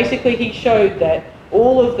 Basically, he showed that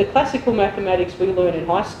all of the classical mathematics we learn in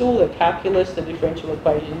high school, the calculus, the differential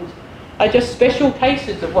equations, are just special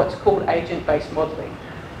cases of what's called agent-based modelling.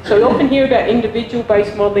 So we often hear about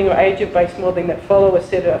individual-based modelling or agent-based modelling that follow a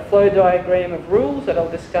flow diagram of rules that I'll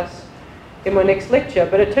discuss in my next lecture,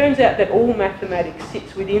 but it turns out that all mathematics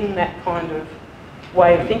sits within that kind of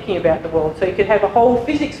way of thinking about the world. So you could have a whole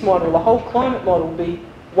physics model, a whole climate model be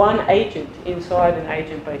one agent inside an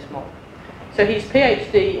agent-based model. So his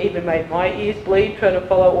PhD even made my ears bleed trying to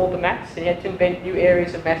follow all the maths, and he had to invent new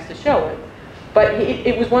areas of maths to show it. But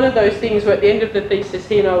it was one of those things where at the end of the thesis,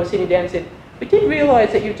 he and I were sitting down and said, we did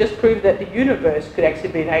realise that you just proved that the universe could actually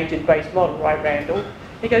be an agent-based model, right, Randall?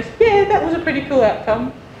 He goes, yeah, that was a pretty cool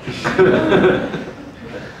outcome.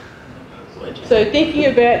 So thinking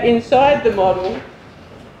about inside the model,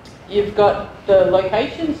 you've got the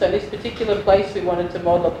location. So this particular place, we wanted to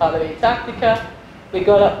model a part of Antarctica. We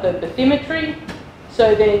got up the bathymetry.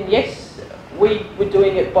 So then, yes, we were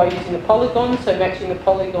doing it by using the polygons, so matching the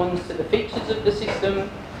polygons to the features of the system.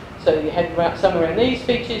 So you had some around these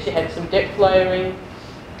features, you had some depth layering.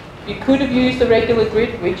 You could have used the regular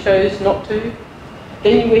grid, we chose not to.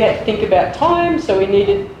 Then we had to think about time, so we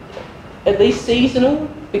needed at least seasonal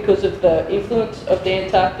because of the influence of the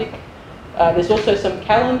Antarctic. There's also some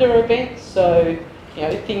calendar events, so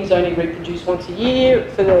things only reproduce once a year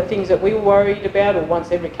for the things that we were worried about, or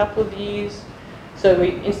once every couple of years. So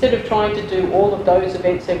we, instead of trying to do all of those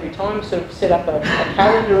events every time, sort of set up a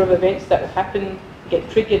calendar of events that will happen, get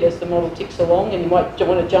triggered as the model ticks along, and you might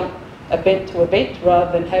want to jump event to event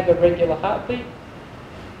rather than have a regular heartbeat.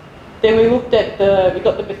 Then we looked at we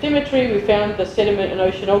got the bathymetry, we found the sediment and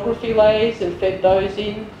oceanography layers and fed those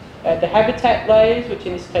in. The habitat layers, which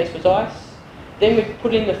in this case was ice. Then we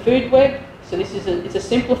put in the food web. So this is it's a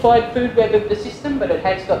simplified food web of the system, but it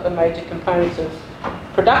has got the major components of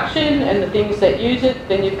production and the things that use it.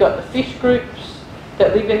 Then you've got the fish groups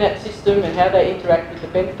that live in that system and how they interact with the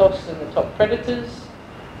benthos and the top predators.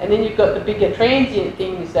 And then you've got the bigger transient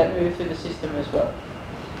things that move through the system as well.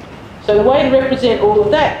 So the way to represent all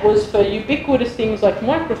of that was for ubiquitous things like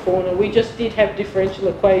microfauna, we just did have differential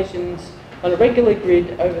equations on a regular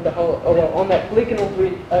grid over the whole, or on that polygonal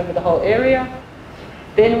grid over the whole area.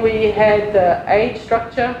 Then we had the age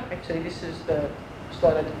structure. Actually, this is the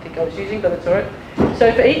slide I didn't think I was using, but it's all right.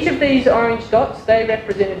 So for each of these orange dots, they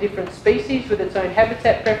represent a different species with its own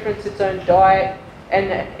habitat preference, its own diet,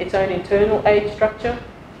 and its own internal age structure.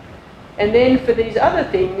 And then for these other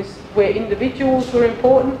things, where individuals were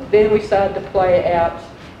important, then we started to play out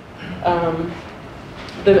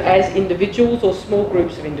them as individuals or small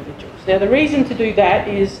groups of individuals. Now the reason to do that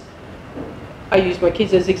is, I use my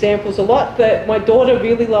kids as examples a lot, but my daughter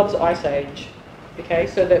really loves Ice Age. Okay,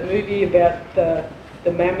 so that movie about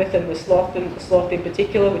the mammoth and the sloth in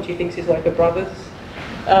particular, which she thinks is like her brother's.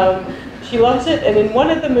 She loves it, and in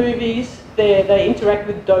one of the movies, they interact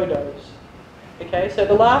with dodos. Okay, so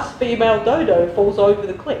the last female dodo falls over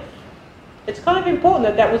the cliff. It's kind of important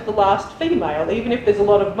that that was the last female, even if there's a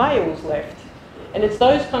lot of males left. And it's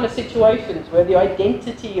those kind of situations where the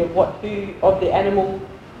identity of of the animal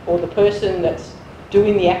or the person that's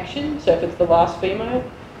doing the action, so if it's the last female,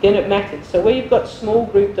 then it matters. So where you've got small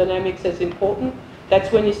group dynamics as important,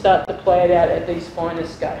 that's when you start to play it out at these finer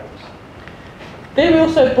scales. Then we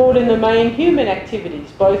also brought in the main human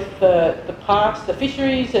activities, both the past, the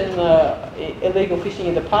fisheries and the illegal fishing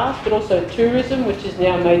in the past, but also tourism, which is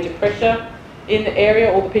now major pressure in the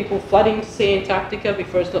area, all the people flooding to see Antarctica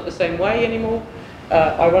before it's not the same way anymore,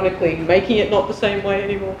 ironically making it not the same way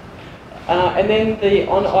anymore. And then the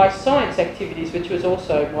on-ice science activities, which was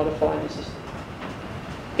also modifying the system.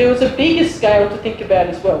 There was a bigger scale to think about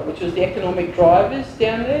as well, which was the economic drivers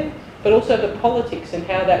down there, but also the politics and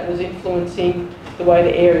how that was influencing the way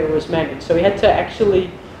the area was managed. So we had to actually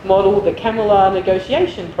model the Camelot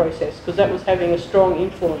negotiation process, because that was having a strong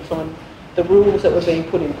influence on the rules that were being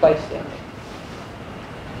put in place down there,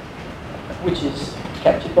 which is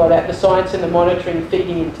captured by that, the science and the monitoring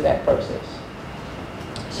feeding into that process.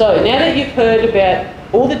 So now that you've heard about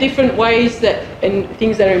all the different ways that and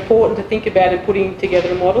things that are important to think about in putting together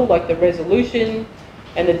a model, like the resolution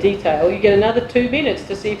and the detail, you get another 2 minutes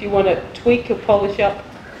to see if you want to tweak or polish up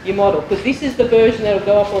your model, because this is the version that will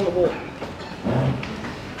go up on the wall.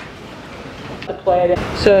 To play it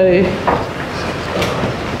out. So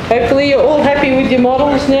hopefully you're all happy with your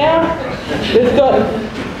models now. We've got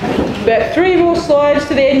about 3 more slides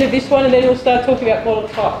to the end of this one, and then we'll start talking about model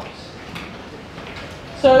types.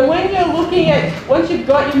 So when you're looking at, once you've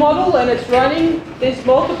got your model and it's running, there's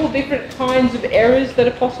multiple different kinds of errors that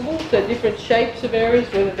are possible. So different shapes of errors,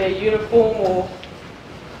 whether they're uniform or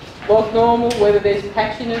log normal, whether there's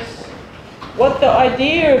patchiness. What the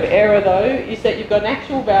idea of error though is that you've got an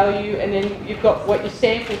actual value and then you've got what your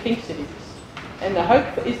sample thinks it is. And the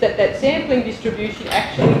hope is that that sampling distribution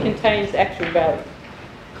actually contains the actual value.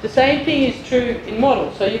 The same thing is true in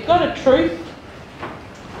models. So you've got a truth.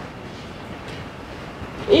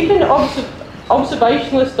 Even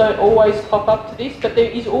observationalists don't always pop up to this, but there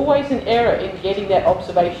is always an error in getting that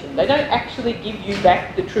observation. They don't actually give you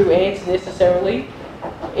back the true answer necessarily.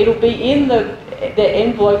 It'll be in the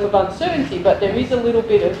envelope of uncertainty, but there is a little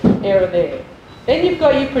bit of error there. Then you've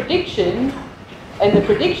got your prediction, and the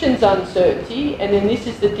prediction's uncertainty, and then this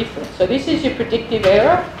is the difference. So this is your predictive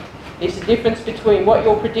error. It's the difference between what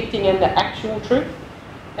you're predicting and the actual truth.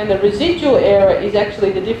 And the residual error is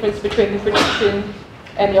actually the difference between the prediction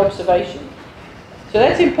and the observation. So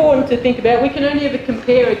that's important to think about. We can only ever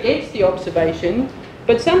compare against the observation,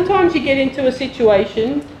 but sometimes you get into a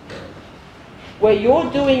situation where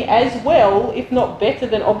you're doing as well, if not better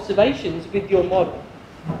than observations with your model.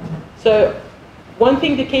 So one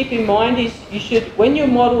thing to keep in mind is you should, when your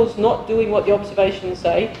model's not doing what the observations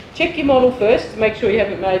say, check your model first to make sure you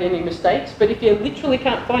haven't made any mistakes, but if you literally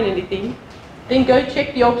can't find anything, then go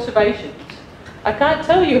check the observations. I can't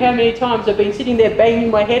tell you how many times I've been sitting there banging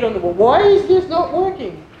my head on the wall. Why is this not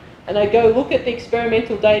working? and they go look at the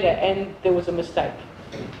experimental data and there was a mistake.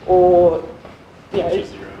 Or, you know,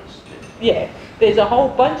 yeah, there's a whole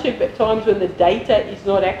bunch of times when the data is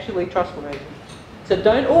not actually trustworthy. So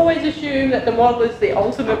don't always assume that the model is the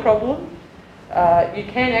ultimate problem. You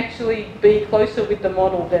can actually be closer with the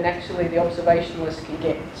model than actually the observationalist can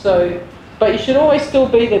get. So, but you should always still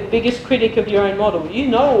be the biggest critic of your own model. You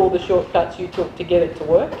know all the shortcuts you took to get it to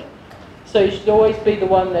work. So you should always be the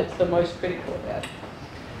one that's the most critical about it.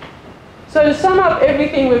 So to sum up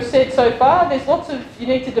everything we've said so far, there's lots of, you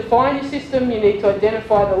need to define your system, you need to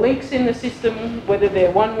identify the links in the system, whether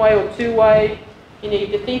they're one-way or two-way. You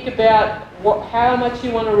need to think about how much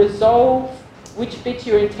you want to resolve, which bits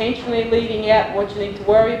you're intentionally leaving out, what you need to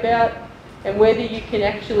worry about, and whether you can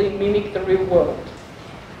actually mimic the real world.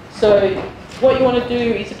 So what you want to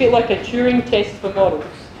do is a bit like a Turing test for models.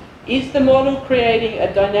 Is the model creating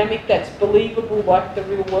a dynamic that's believable like the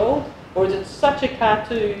real world? Or is it such a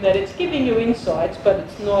cartoon that it's giving you insights, but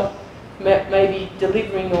it's not maybe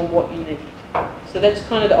delivering on what you need? So that's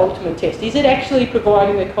kind of the ultimate test. Is it actually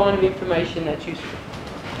providing the kind of information that's useful?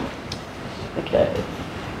 Okay.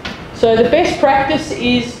 So the best practice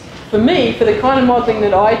is, for me, for the kind of modelling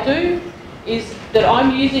that I do, is that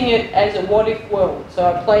I'm using it as a what-if world. So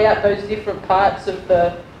I play out those different parts of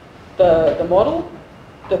the model,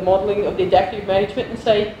 the modelling of the adaptive management, and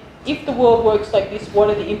say, if the world works like this, what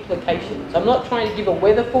are the implications? I'm not trying to give a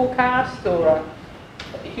weather forecast or a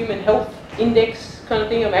human health index kind of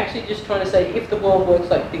thing. I'm actually just trying to say, if the world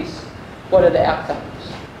works like this, what are the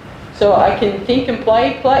outcomes? So I can think and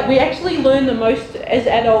play. We actually learn the most as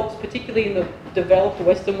adults, particularly in the developed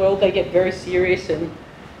Western world. They get very serious, and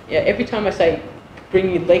yeah, every time I say,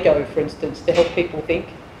 bring you Lego, for instance, to help people think,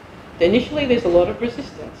 initially there's a lot of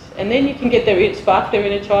resistance. And then you can get spark their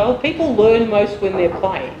inner child. People learn most when they're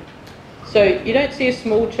playing. So you don't see a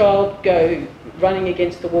small child go running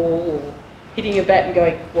against the wall or hitting a bat and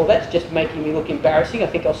going, well, that's just making me look embarrassing, I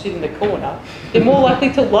think I'll sit in the corner. They're more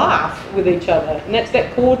likely to laugh with each other. And that's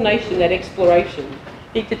that coordination, that exploration.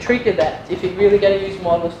 You need to trigger that if you're really going to use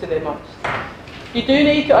models to their most. You do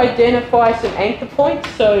need to identify some anchor points.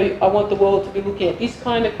 So I want the world to be looking at this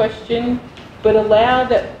kind of question, but allow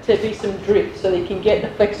that to be some drift so that you can get the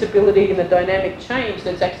flexibility and the dynamic change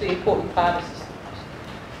that's actually an important part of systems.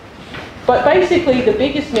 But basically the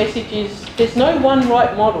biggest message is there's no one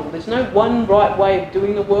right model, there's no one right way of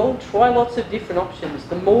doing the world. Try lots of different options.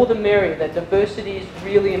 The more the merrier. That diversity is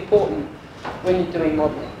really important when you're doing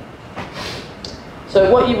modelling.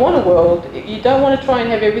 So what you want a world, you don't want to try and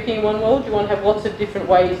have everything in one world, you want to have lots of different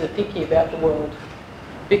ways of thinking about the world.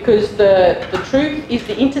 Because the truth is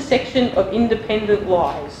the intersection of independent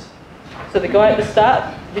lies. So the guy at the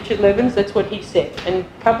start, Richard Levins, that's what he said. And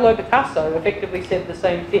Pablo Picasso effectively said the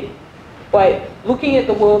same thing. By looking at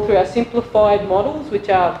the world through our simplified models, which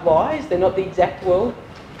are lies, they're not the exact world,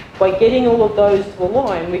 by getting all of those to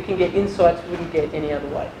align, we can get insights we wouldn't get any other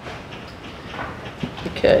way.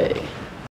 Okay.